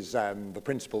this is the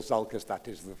principal sulcus, that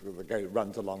is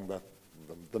runs along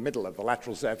the middle of the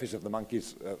lateral surface of the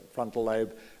monkey's frontal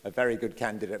lobe, a very good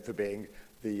candidate for being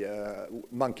the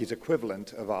monkey's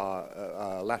equivalent of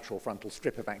our lateral frontal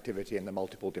strip of activity in the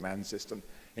multiple demand system.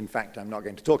 In fact, I'm not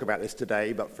going to talk about this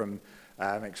today, but from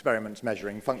experiments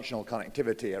measuring functional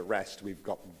connectivity at rest, we've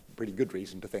got pretty good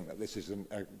reason to think that this is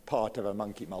a part of a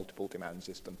monkey multiple demand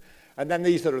system. And then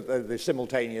these are the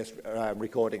simultaneous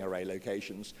recording array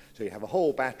locations. So you have a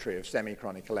whole battery of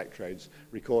semi-chronic electrodes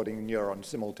recording neurons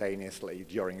simultaneously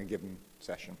during a given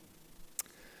session.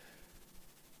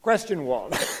 Question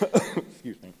one,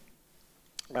 excuse me.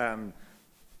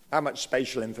 How much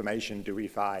spatial information do we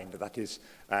find? That is,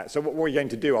 so what we're going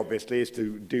to do, obviously, is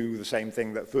to do the same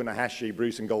thing that Funahashi,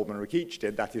 Bruce, and Goldman-Rakich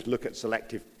did, that is, look at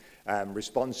selective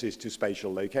responses to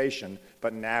spatial location,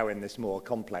 but now in this more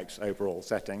complex overall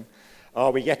setting.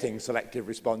 Are we getting selective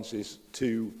responses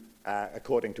to,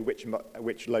 according to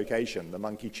which location the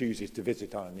monkey chooses to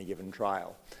visit on any given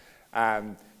trial?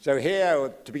 So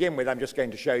here, to begin with, I'm just going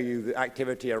to show you the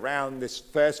activity around this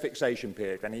first fixation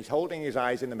period. And he's holding his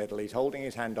eyes in the middle, he's holding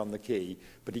his hand on the key,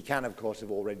 but he can, of course,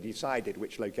 have already decided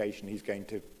which location he's going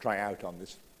to try out on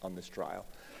this trial.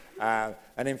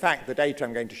 And in fact, the data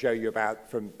I'm going to show you about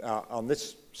from, on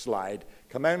this slide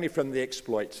come only from the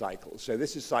exploit cycles. So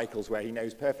this is cycles where he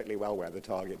knows perfectly well where the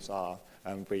targets are,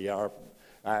 and we are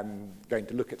going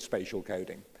to look at spatial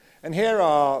coding. And here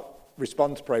are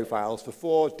response profiles for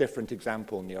 4 different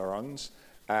example neurons.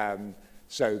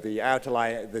 So the outer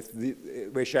line,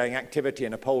 we're showing activity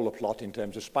in a polar plot in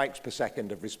terms of spikes per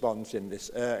second of response in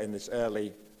this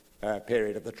early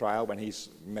period of the trial when he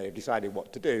may have decided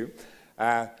what to do.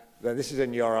 This is a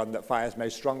neuron that fires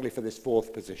most strongly for this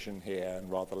 4th position here and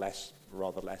rather less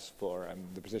for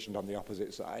the positions on the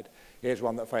opposite side. Here's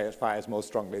one that fires more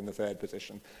strongly in the 3rd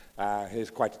position.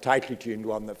 Here's quite a tightly tuned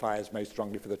one that fires most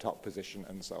strongly for the top position,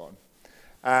 and so on.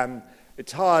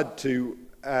 It's hard to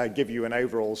give you an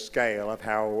overall scale of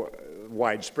how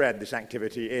widespread this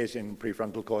activity is in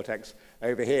prefrontal cortex.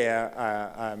 Over here,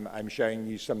 I'm showing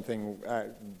you something,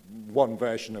 one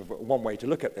way to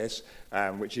look at this,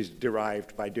 which is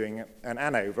derived by doing an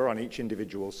ANOVA on each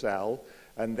individual cell,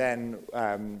 and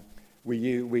then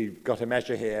we've got a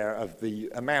measure here of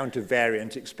the amount of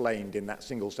variance explained in that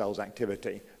single cell's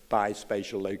activity by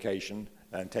spatial location,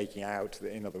 and taking out,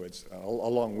 in other words,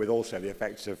 along with also the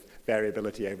effects of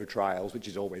variability over trials, which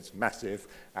is always massive,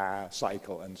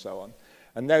 cycle, and so on.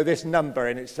 And though this number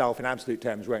in itself in absolute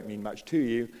terms won't mean much to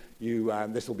you,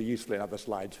 this will be useful in other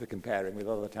slides for comparing with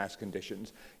other task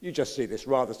conditions. You just see this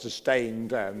rather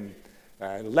sustained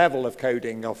level of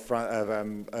coding of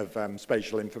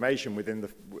spatial information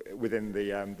within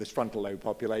this frontal lobe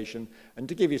population. And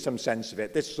to give you some sense of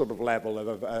it, this sort of level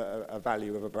of a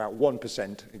value of about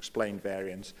 1% explained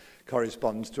variance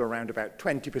corresponds to around about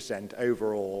 20%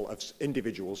 overall of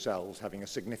individual cells having a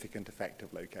significant effect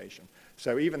of location.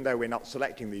 So even though we're not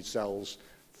selecting these cells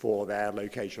for their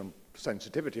location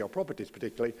sensitivity or properties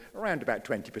particularly, around about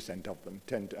 20% of them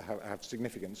tend to have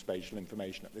significant spatial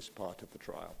information at this part of the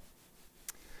trial.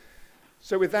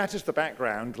 So with that as the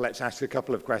background, let's ask a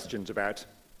couple of questions about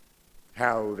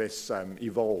how this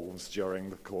evolves during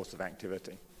the course of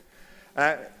activity.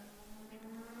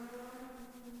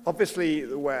 Obviously,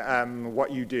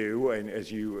 what you do, and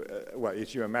as you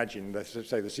imagine, let's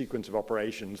say the sequence of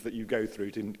operations that you go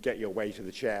through to get your way to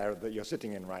the chair that you're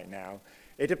sitting in right now,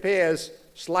 it appears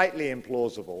slightly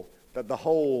implausible that the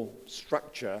whole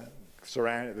structure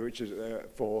which is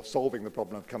for solving the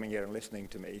problem of coming here and listening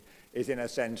to me, is in a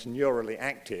sense neurally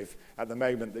active at the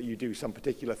moment that you do some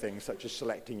particular things such as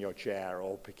selecting your chair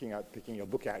or picking your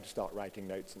book out to start writing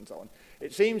notes and so on.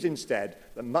 It seems instead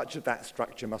that much of that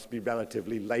structure must be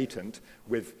relatively latent,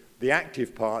 with the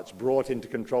active parts brought into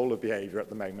control of behavior at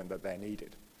the moment that they're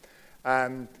needed.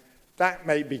 That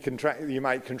may be you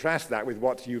might contrast that with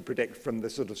what you predict from the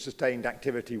sort of sustained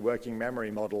activity working memory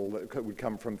model that would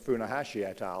come from Funahashi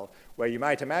et al., where you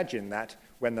might imagine that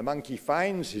when the monkey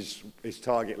finds his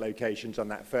target locations on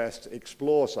that first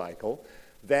explore cycle,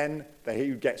 then he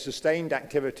would get sustained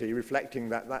activity reflecting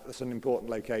that that's an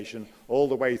important location all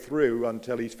the way through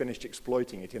until he's finished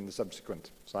exploiting it in the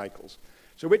subsequent cycles.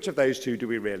 So which of those two do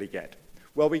we really get?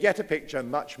 Well, we get a picture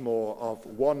much more of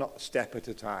one step at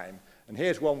a time. And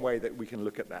here's one way that we can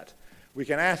look at that. We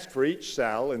can ask for each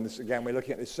cell, and this, again, we're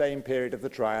looking at the same period of the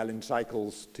trial in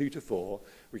cycles 2 to 4.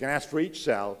 We can ask for each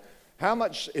cell, how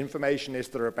much information is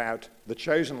there about the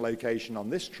chosen location on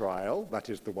this trial, that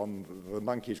is the one the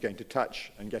monkey is going to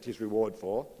touch and get his reward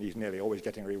for. He's nearly always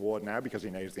getting a reward now because he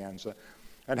knows the answer.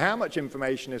 And how much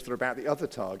information is there about the other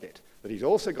target that he's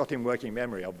also got in working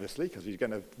memory, obviously, because he's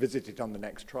going to visit it on the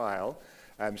next trial.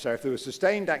 So if there was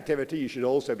sustained activity, you should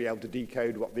also be able to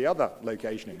decode what the other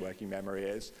location in working memory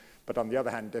is. But on the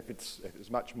other hand, if it's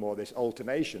much more this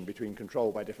alternation between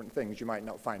control by different things, you might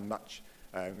not find much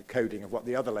coding of what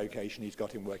the other location he's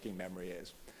got in working memory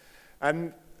is.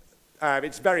 And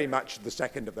it's very much the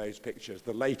second of those pictures,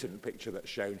 the latent picture that's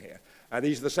shown here.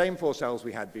 These are the same 4 cells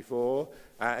we had before.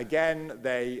 Again,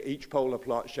 each polar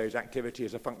plot shows activity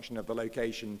as a function of the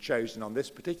location chosen on this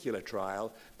particular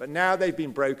trial, but now they've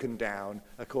been broken down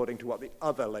according to what the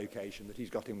other location that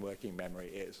he's got in working memory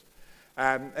is.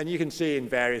 And you can see in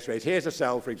various ways. Here's a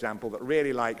cell, for example, that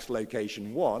really likes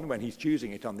location 1 when he's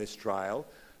choosing it on this trial.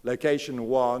 Location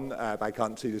 1, I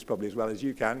can't see this probably as well as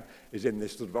you can, is in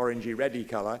this sort of orangey-reddy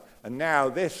color. And now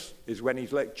this is when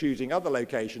he's choosing other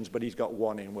locations, but he's got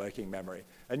 1 in working memory.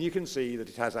 And you can see that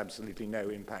it has absolutely no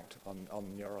impact on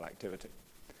neural activity.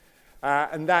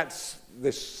 And that's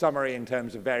this summary in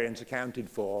terms of variance accounted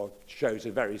for shows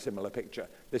a very similar picture.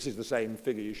 This is the same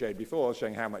figure you showed before,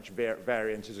 showing how much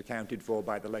variance is accounted for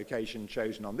by the location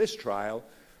chosen on this trial.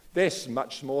 This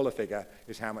much smaller figure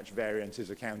is how much variance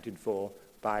is accounted for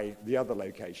by the other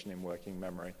location in working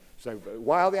memory. So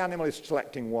while the animal is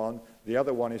selecting 1, the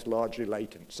other one is largely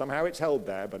latent. Somehow it's held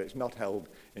there, but it's not held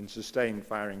in sustained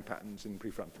firing patterns in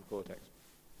prefrontal cortex.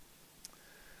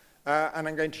 And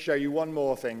I'm going to show you one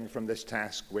more thing from this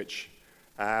task, which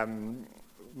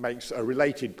makes a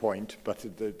related point, but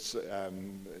it's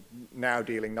now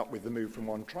dealing not with the move from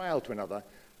one trial to another,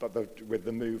 but with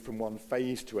the move from one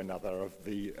phase to another of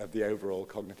the overall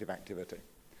cognitive activity.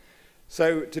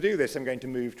 So to do this, I'm going to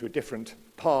move to a different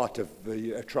part of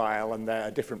the trial and a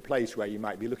different place where you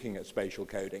might be looking at spatial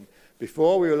coding.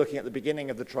 Before, we were looking at the beginning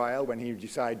of the trial when he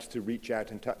decides to reach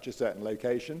out and touch a certain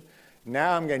location.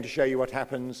 Now I'm going to show you what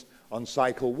happens on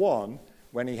cycle 1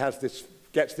 when he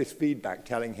gets this feedback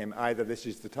telling him either this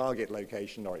is the target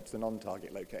location or it's the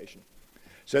non-target location.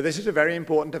 So this is a very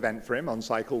important event for him on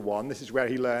cycle 1. This is where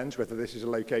he learns whether this is a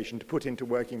location to put into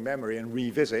working memory and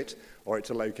revisit, or it's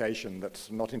a location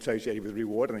that's not associated with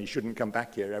reward and he shouldn't come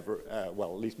back here ever,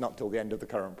 well, at least not till the end of the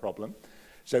current problem.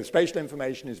 So spatial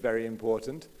information is very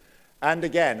important. And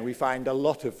again, we find a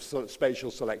lot of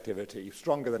spatial selectivity,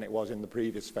 stronger than it was in the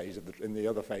previous phase, in the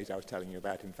other phase I was telling you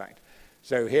about, in fact.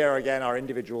 So here again are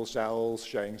individual cells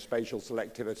showing spatial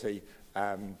selectivity.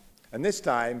 And this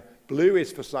time, blue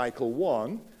is for cycle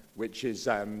 1, which is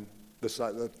the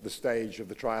stage of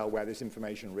the trial where this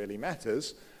information really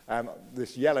matters.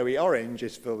 This yellowy orange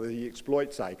is for the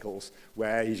exploit cycles,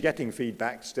 where he's getting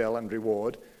feedback still and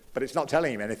reward, but it's not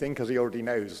telling him anything because he already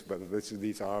knows whether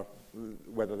these are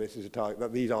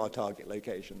target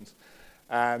locations.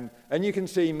 And you can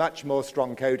see much more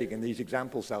strong coding in these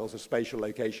example cells of spatial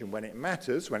location when it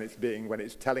matters, when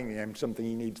it's telling him something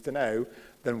he needs to know,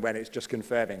 than when it's just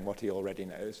confirming what he already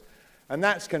knows. And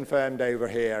that's confirmed over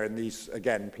here in these,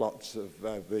 again, plots of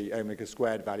the omega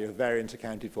squared value, the variance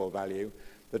accounted for value,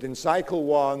 that in cycle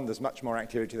 1, there's much more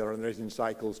activity than there is in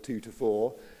cycles 2 to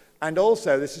 4. And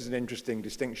also, this is an interesting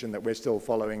distinction that we're still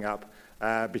following up.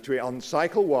 On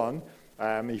cycle 1,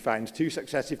 he finds 2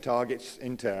 successive targets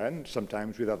in turn,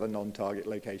 sometimes with other non-target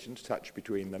locations touched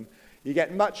between them. You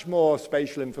get much more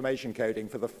spatial information coding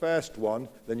for the first one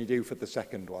than you do for the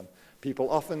second one. People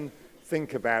often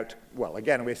think about, well,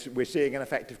 again, we're seeing an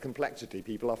effective complexity.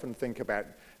 People often think about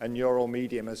a neural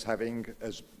medium as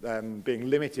being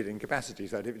limited in capacity.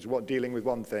 So if it's dealing with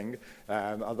one thing,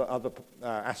 other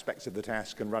aspects of the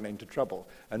task can run into trouble.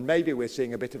 And maybe we're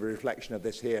seeing a bit of a reflection of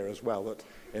this here as well, that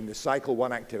in the cycle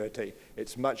 1 activity,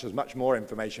 there's much more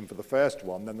information for the first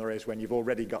one than there is when you've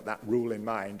already got that rule in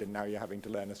mind and now you're having to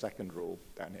learn a second rule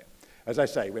down here. As I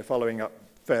say, we're following up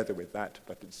further with that,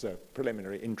 but it's a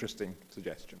preliminary, interesting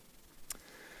suggestion.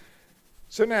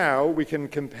 So now we can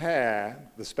compare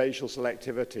the spatial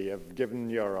selectivity of given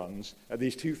neurons at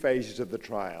these 2 phases of the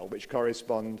trial, which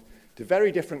correspond to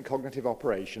very different cognitive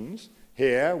operations.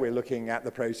 Here, we're looking at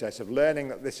the process of learning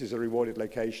that this is a rewarded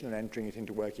location and entering it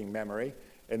into working memory.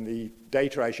 In the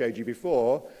data I showed you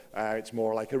before, it's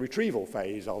more like a retrieval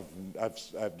phase of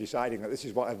deciding that this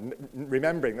is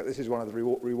remembering that this is one of the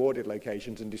rewarded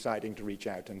locations and deciding to reach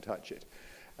out and touch it.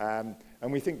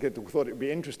 And we thought it would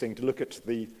be interesting to look at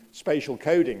the spatial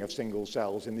coding of single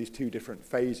cells in these 2 different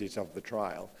phases of the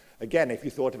trial. Again, if you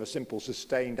thought of a simple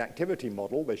sustained activity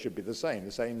model, they should be the same.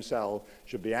 The same cell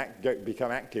should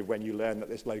become active when you learn that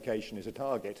this location is a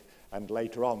target, and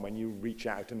later on when you reach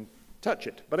out and touch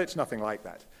it. But it's nothing like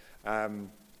that.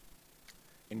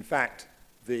 In fact,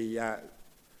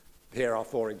 here are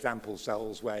 4 example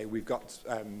cells where we've got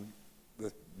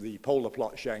the polar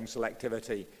plot showing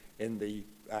selectivity in the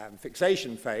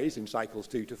fixation phase in cycles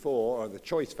 2 to 4, or the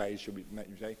choice phase, should we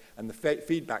say, and the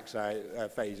feedback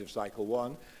phase of cycle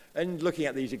 1. And looking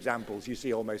at these examples, you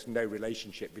see almost no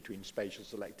relationship between spatial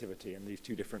selectivity and these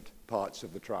 2 different parts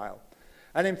of the trial.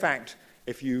 And in fact,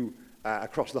 if you,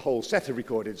 across the whole set of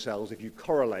recorded cells, if you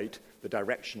correlate the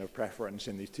direction of preference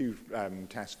in these two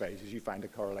task phases, you find a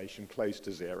correlation close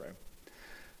to 0.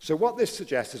 So what this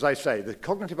suggests, as I say, the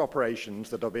cognitive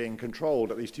operations that are being controlled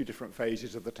at these two different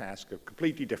phases of the task are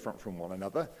completely different from one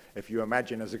another. If you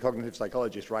imagine as a cognitive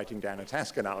psychologist writing down a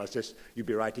task analysis, you'd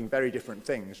be writing very different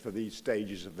things for these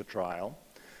stages of the trial.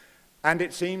 And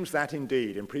it seems that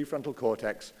indeed in prefrontal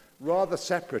cortex, rather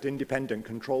separate independent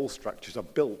control structures are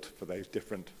built for those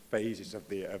different phases of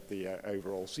the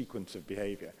overall sequence of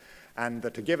behavior. And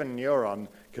that a given neuron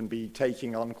can be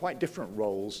taking on quite different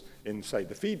roles in, say,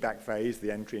 the feedback phase,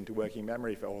 the entry into working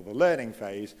memory, or the learning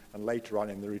phase, and later on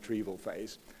in the retrieval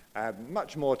phase.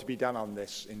 Much more to be done on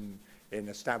this in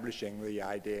establishing the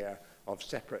idea of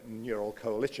separate neural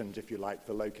coalitions, if you like,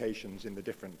 for locations in the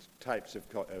different types of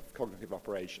cognitive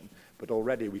operation. But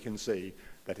already we can see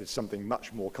that it's something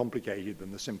much more complicated than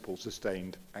the simple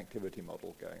sustained activity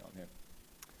model going on here.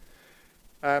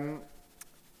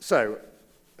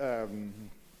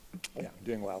 Yeah,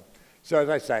 doing well. So as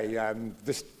I say,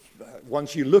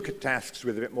 once you look at tasks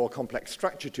with a bit more complex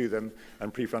structure to them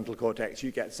and prefrontal cortex,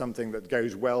 you get something that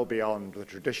goes well beyond the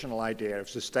traditional idea of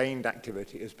sustained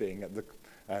activity as being at the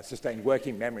sustained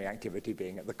working memory activity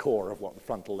being at the core of what the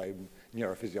frontal lobe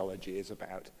neurophysiology is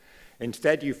about.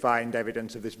 Instead, you find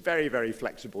evidence of this very, very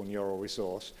flexible neural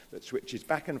resource that switches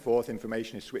back and forth.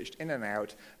 Information is switched in and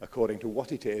out according to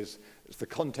what it is. It's the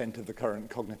content of the current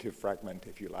cognitive fragment,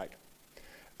 if you like.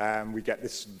 We get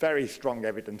this very strong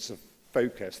evidence of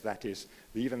focus. That is,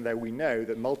 even though we know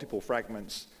that multiple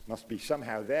fragments must be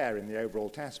somehow there in the overall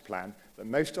task plan, that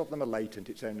most of them are latent.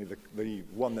 It's only the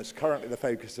one that's currently the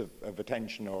focus of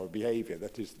attention or behavior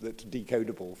that's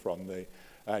decodable from the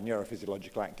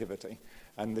neurophysiological activity.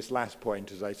 And this last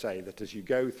point, as I say, that as you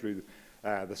go through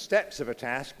the steps of a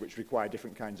task, which require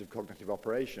different kinds of cognitive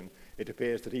operation, it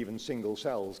appears that even single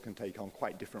cells can take on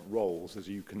quite different roles as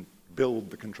you can build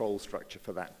the control structure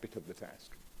for that bit of the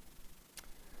task.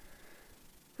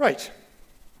 Right,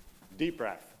 deep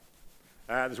breath.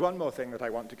 There's one more thing that I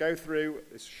want to go through.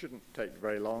 This shouldn't take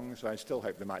very long, so I still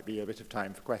hope there might be a bit of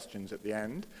time for questions at the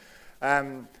end.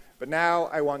 But now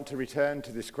I want to return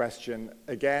to this question,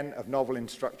 again, of novel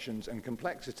instructions and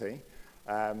complexity,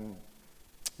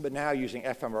 but now using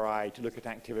fMRI to look at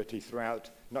activity throughout,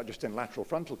 not just in lateral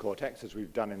frontal cortex, as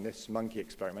we've done in this monkey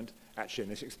experiment. Actually, in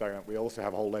this experiment, we also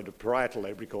have a whole load of parietal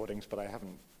lobe recordings, but I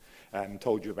haven't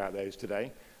told you about those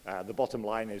today. The bottom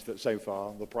line is that so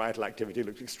far, the parietal activity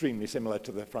looks extremely similar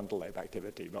to the frontal lobe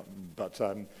activity, but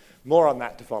more on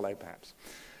that to follow, perhaps.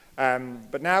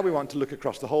 But now we want to look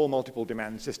across the whole multiple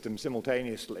demand system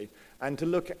simultaneously and to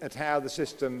look at how the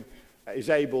system is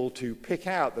able to pick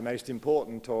out the most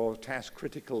important or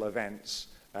task-critical events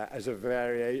as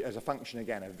a function,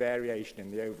 again, of variation in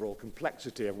the overall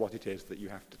complexity of what it is that you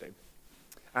have to do.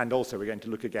 And also we're going to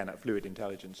look again at fluid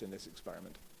intelligence in this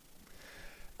experiment.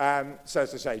 So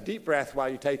as I say, deep breath while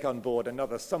you take on board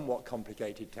another somewhat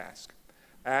complicated task.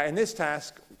 In this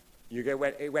task,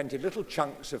 it went in little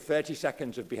chunks of 30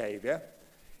 seconds of behavior.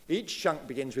 Each chunk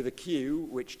begins with a cue,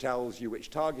 which tells you which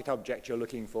target object you're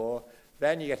looking for.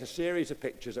 Then you get a series of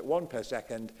pictures at 1 per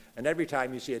second, and every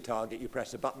time you see a target, you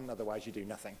press a button, otherwise you do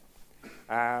nothing.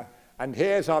 And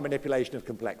here's our manipulation of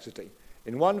complexity.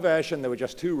 In one version, there were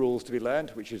just 2 rules to be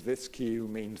learned, which is this cue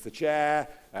means the chair,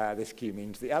 this cue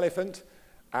means the elephant.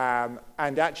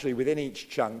 And actually, within each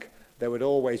chunk, there would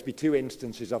always be 2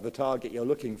 instances of the target you're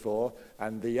looking for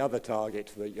and the other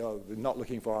target that you're not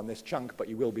looking for on this chunk, but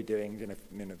you will be doing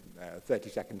 30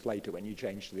 seconds later when you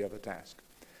change to the other task.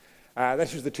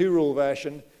 This was the 2-rule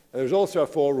version. There was also a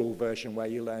 4-rule version where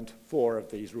you learned 4 of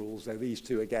these rules. So these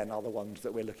 2, again, are the ones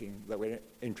that we're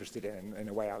interested in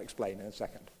a way I'll explain in a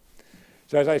second.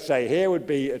 So as I say, here would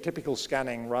be a typical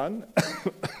scanning run.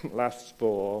 Lasts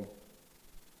for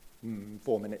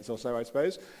 4 minutes or so, I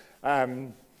suppose.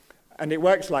 And it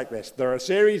works like this. There are a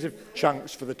series of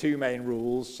chunks for the 2 main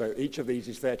rules. So each of these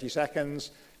is 30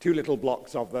 seconds, 2 little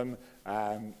blocks of them.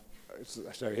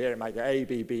 So here it might go A,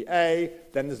 B, B, A.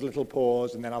 Then there's a little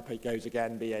pause, and then up it goes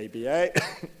again, B, A, B, A.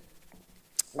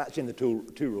 That's in the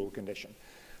 2-rule condition.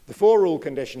 The 4-rule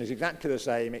condition is exactly the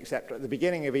same, except at the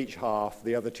beginning of each half,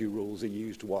 the other 2 rules are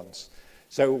used once.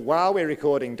 So while we're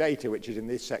recording data, which is in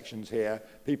these sections here,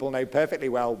 people know perfectly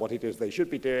well what it is they should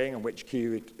be doing and which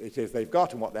cue it is they've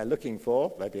got and what they're looking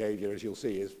for. Their behavior, as you'll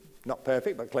see, is not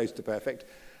perfect, but close to perfect.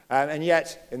 And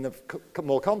yet, in the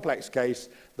more complex case,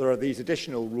 there are these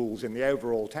additional rules in the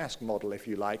overall task model, if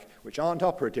you like, which aren't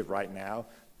operative right now,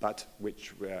 but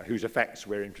whose effects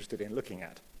we're interested in looking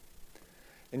at.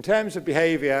 In terms of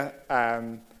behavior,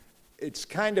 it's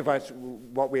kind of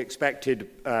what we expected,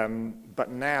 but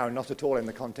now not at all in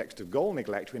the context of goal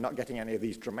neglect. We're not getting any of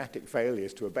these dramatic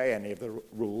failures to obey any of the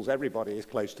rules. Everybody is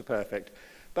close to perfect.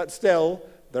 But still,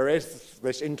 there is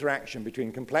this interaction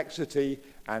between complexity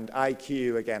and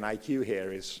IQ. Again, IQ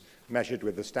here is measured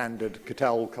with the standard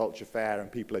Cattell culture fair,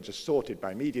 and people are just sorted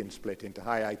by median split into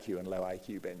high IQ and low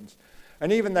IQ bins.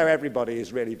 And even though everybody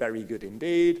is really very good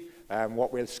indeed,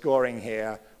 what we're scoring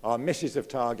here are misses of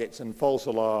targets and false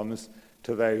alarms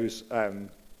to those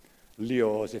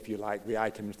lures, if you like, the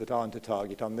items that aren't a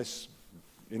target in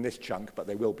this chunk, but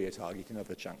they will be a target in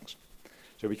other chunks.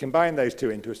 So we combine those two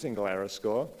into a single error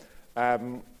score,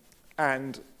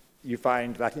 and you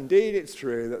find that indeed it's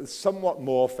true that there's somewhat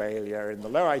more failure in the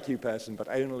low IQ person, but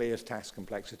only as task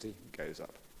complexity goes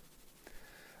up.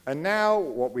 And now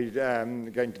what we're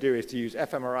going to do is to use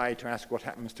fMRI to ask what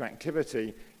happens to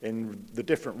activity in the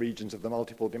different regions of the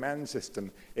multiple demand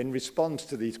system in response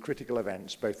to these critical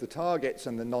events, both the targets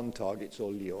and the non-targets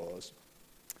or lures.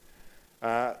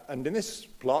 And in this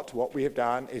plot, what we have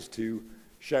done is to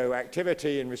show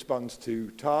activity in response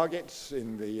to targets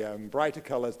in the brighter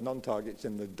colors, non-targets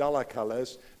in the duller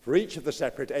colors, for each of the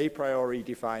separate a priori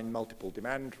defined multiple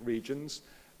demand regions,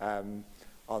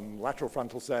 on lateral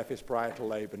frontal surface, parietal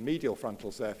lobe, and medial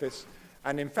frontal surface.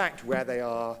 And in fact, where they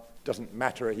are doesn't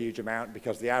matter a huge amount,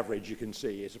 because the average, you can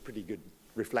see, is a pretty good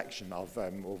reflection of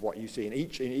what you see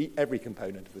in every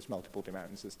component of this multiple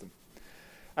demand system.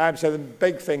 So the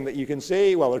big thing that you can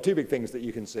see, well, there are two big things that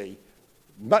you can see.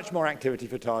 Much more activity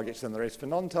for targets than there is for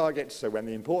non-targets. So when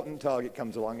the important target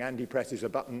comes along and he presses a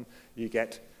button, you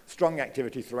get strong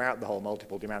activity throughout the whole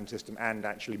multiple demand system and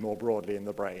actually more broadly in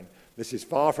the brain. This is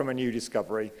far from a new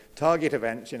discovery. Target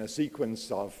events in a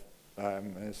sequence of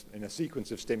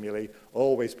stimuli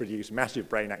always produce massive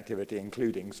brain activity,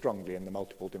 including strongly in the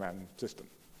multiple demand system.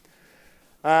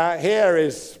 Here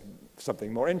is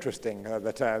something more interesting,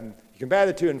 that you compare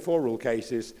the 2 and 4 rule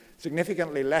cases,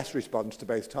 significantly less response to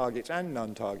both targets and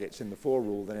non-targets in the 4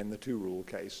 rule than in the 2 rule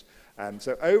case.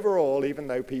 So overall, even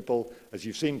though people, as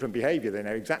you've seen from behavior, they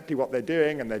know exactly what they're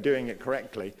doing and they're doing it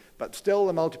correctly, but still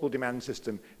the multiple demand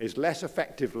system is less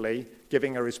effectively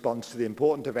giving a response to the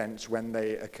important events when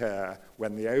they occur,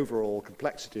 when the overall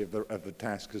complexity of the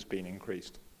task has been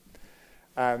increased.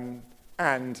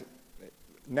 And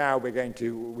now we've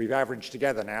averaged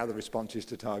together now the responses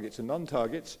to targets and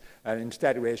non-targets, and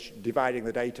instead we're dividing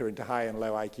the data into high and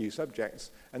low IQ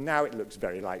subjects, and now it looks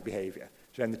very like behavior.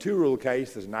 So in the 2 rule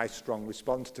case, there's a nice strong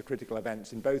response to critical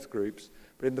events in both groups,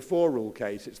 but in the 4 rule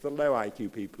case, it's the low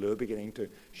IQ people who are beginning to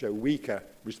show weaker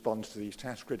response to these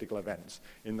task critical events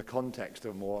in the context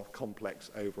of a more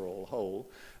complex overall whole.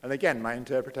 And again, my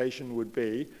interpretation would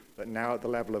be that now at the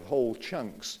level of whole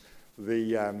chunks,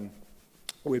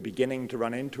 we're beginning to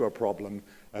run into a problem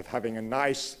of having a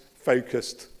nice,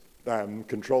 focused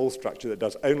control structure that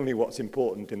does only what's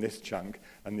important in this chunk,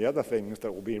 and the other things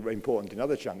that will be important in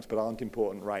other chunks but aren't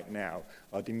important right now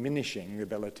are diminishing the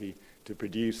ability to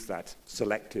produce that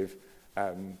selective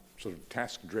sort of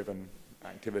task-driven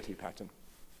activity pattern.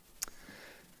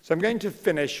 So I'm going to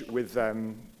finish with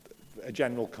a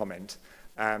general comment.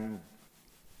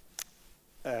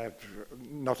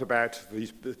 Not about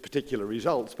these particular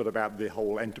results, but about the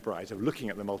whole enterprise of looking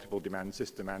at the multiple demand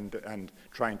system and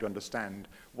trying to understand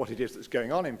what it is that's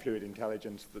going on in fluid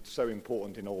intelligence that's so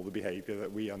important in all the behavior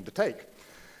that we undertake.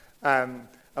 And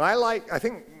I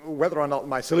think whether or not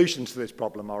my solutions to this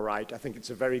problem are right, I think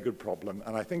it's a very good problem,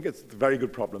 and I think it's a very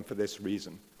good problem for this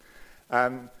reason.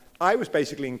 I was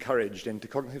basically encouraged into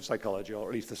cognitive psychology, or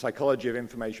at least the psychology of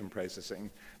information processing,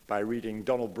 by reading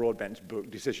Donald Broadbent's book,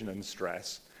 Decision and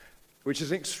Stress, which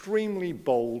is an extremely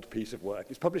bold piece of work.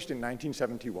 It's published in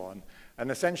 1971, and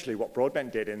essentially what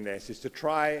Broadbent did in this is to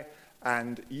try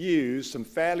and use some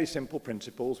fairly simple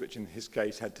principles, which in his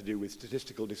case had to do with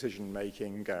statistical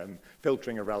decision-making,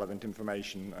 filtering of relevant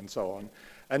information, and so on,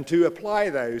 and to apply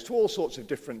those to all sorts of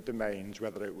different domains,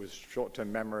 whether it was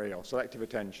short-term memory or selective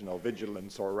attention or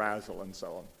vigilance or arousal and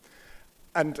so on.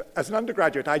 And as an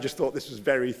undergraduate, I just thought this was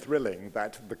very thrilling,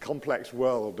 that the complex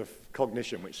world of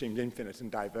cognition, which seemed infinite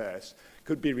and diverse,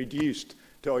 could be reduced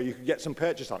to, or you could get some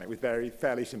purchase on it with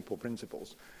fairly simple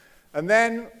principles. And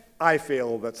then I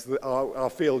feel that our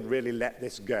field really let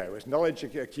this go. As knowledge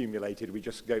accumulated, we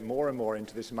just go more and more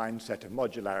into this mindset of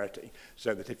modularity,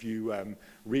 so that if you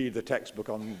read the textbook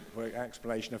on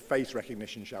explanation of face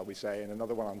recognition, shall we say, and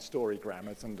another one on story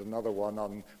grammars, and another one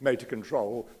on motor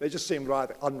control, they just seem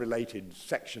rather unrelated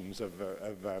sections of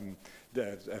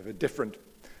a different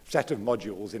set of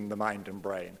modules in the mind and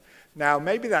brain. Now,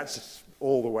 maybe that's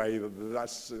all the way.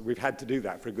 We've had to do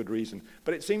that for a good reason.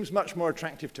 But it seems much more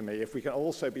attractive to me if we can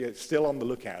also be still on the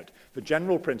lookout for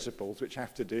general principles which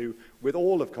have to do with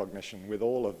all of cognition, with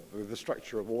the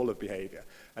structure of all of behavior.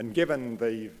 And given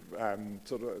the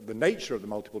the nature of the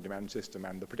multiple demand system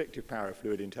and the predictive power of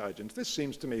fluid intelligence, this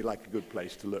seems to me like a good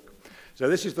place to look. So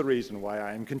this is the reason why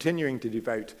I am continuing to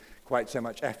devote quite so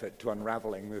much effort to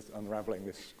unraveling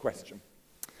this question.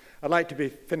 I'd like to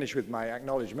finish with my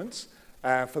acknowledgements.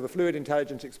 For the fluid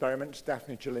intelligence experiments,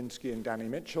 Daphne Chelinsky and Danny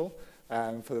Mitchell.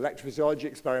 For the electrophysiology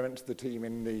experiments, the team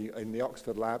in the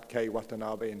Oxford lab, Kei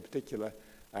Watanabe in particular,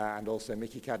 and also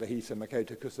Miki Kadahisa,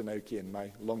 Makoto Kusunoki, and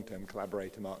my long-term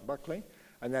collaborator, Mark Buckley.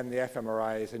 And then the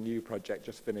fMRI is a new project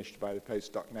just finished by the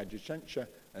postdoc Nadja Schencher,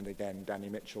 and again, Danny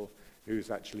Mitchell,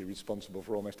 who's actually responsible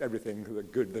for almost everything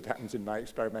good that happens in my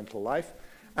experimental life.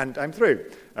 And I'm through.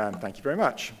 Thank you very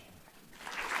much.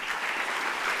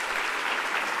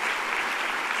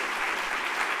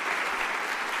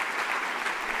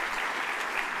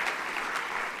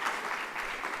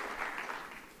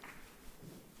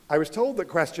 I was told that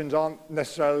questions aren't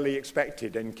necessarily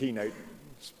expected in Keynote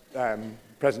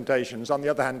presentations. On the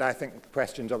other hand, I think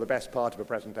questions are the best part of a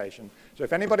presentation. So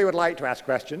if anybody would like to ask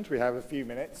questions, we have a few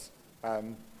minutes. Go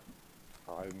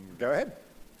ahead.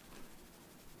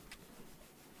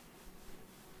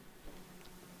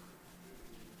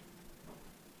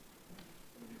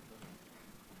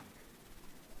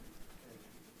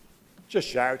 Just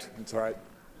shout, it's all right.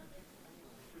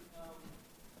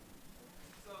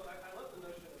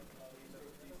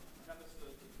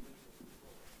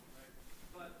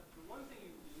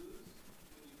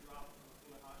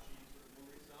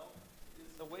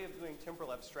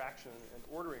 Temporal abstraction and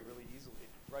ordering really easily,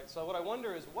 right? So what I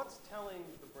wonder is what's telling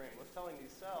the brain, what's telling these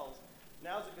cells,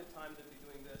 now's a good time to be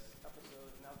doing this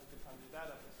episode, now's a good time to do that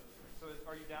episode. So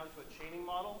are you down to a chaining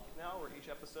model now where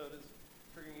each episode is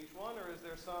triggering each one, or is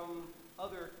there some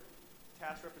other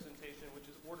task representation which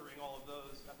is ordering all of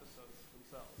those episodes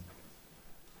themselves?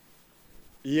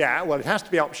 Yeah, well, it has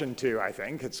to be option 2, I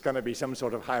think. It's going to be some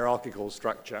sort of hierarchical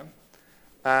structure.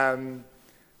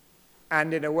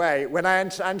 And in a way, when I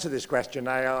answer this question,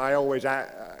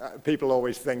 people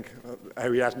always think,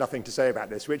 oh, he has nothing to say about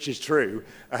this, which is true.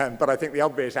 But I think the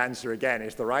obvious answer, again,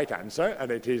 is the right answer, and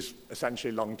it is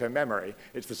essentially long-term memory.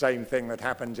 It's the same thing that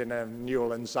happens in a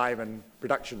Newell and Simon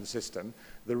production system.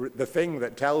 The thing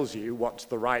that tells you what's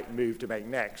the right move to make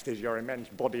next is your immense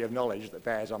body of knowledge that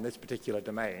bears on this particular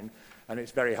domain, and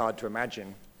it's very hard to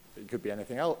imagine it could be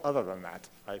anything other than that,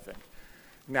 I think.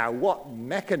 Now, what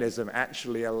mechanism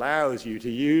actually allows you to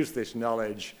use this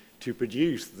knowledge to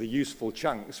produce the useful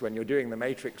chunks when you're doing the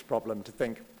matrix problem to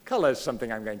think, color's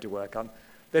something I'm going to work on?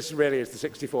 This really is the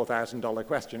 $64,000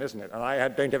 question, isn't it? And I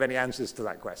don't have any answers to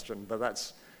that question, but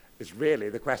it's really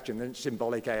the question that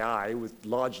symbolic AI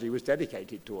largely was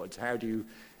dedicated towards. How do you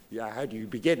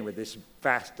begin with this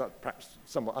vast, perhaps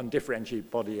somewhat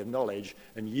undifferentiated body of knowledge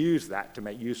and use that to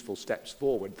make useful steps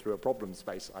forward through a problem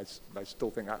space? I still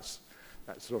think that's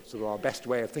sort of our best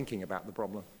way of thinking about the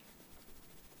problem.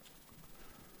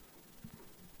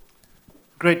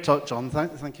 Great talk, John.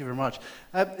 Thank you very much.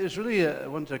 It was really, I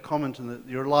wanted to comment on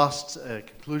your last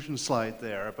conclusion slide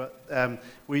there, but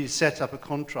we set up a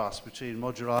contrast between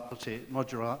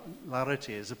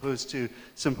modularity as opposed to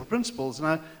simple principles, and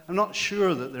I'm not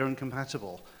sure that they're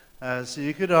incompatible. So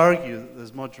you could argue that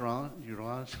there's modularity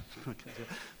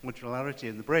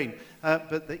in the brain,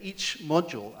 but that each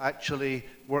module actually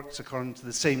works according to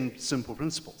the same simple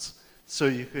principles. So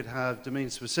you could have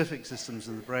domain-specific systems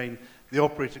in the brain, they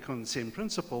operate according to the same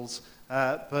principles,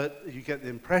 but you get the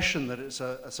impression that it's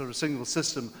a sort of single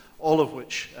system, all of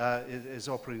which is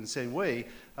operating the same way.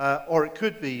 Or it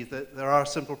could be that there are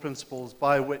simple principles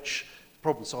by which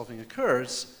problem solving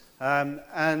occurs,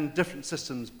 and different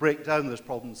systems break down those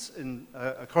problems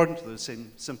according to those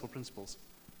same simple principles.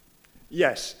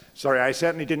 Yes. Sorry, I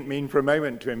certainly didn't mean for a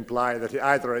moment to imply that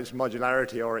either it's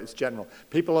modularity or it's general.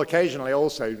 People occasionally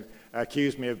also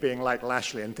accuse me of being like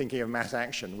Lashley and thinking of mass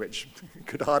action, which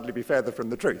could hardly be further from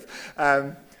the truth.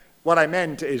 What I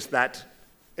meant is that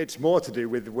it's more to do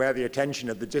with where the attention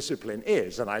of the discipline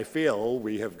is, and I feel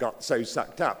we have got so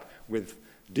sucked up with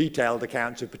detailed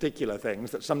accounts of particular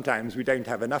things that sometimes we don't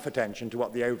have enough attention to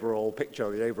what the overall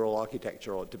picture, the overall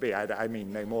architecture ought to be. I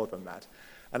mean no more than that.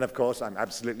 And of course, I'm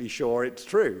absolutely sure it's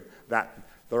true that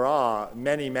there are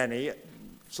many, many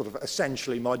sort of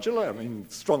essentially modular, I mean,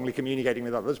 strongly communicating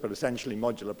with others, but essentially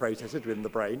modular processes within the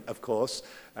brain, of course.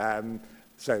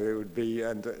 So it would be,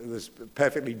 and there's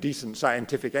perfectly decent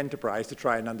scientific enterprise to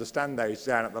try and understand those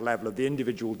down at the level of the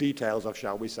individual details of,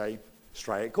 shall we say,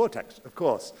 striate cortex, of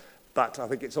course. But I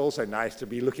think it's also nice to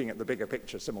be looking at the bigger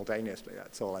picture simultaneously.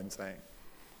 That's all I'm saying.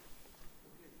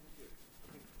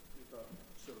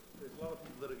 There's a lot of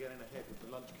people that are getting ahead with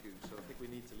the lunch queue, so I think we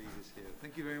need to leave this here.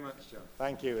 Thank you very much, John.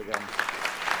 Thank you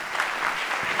again.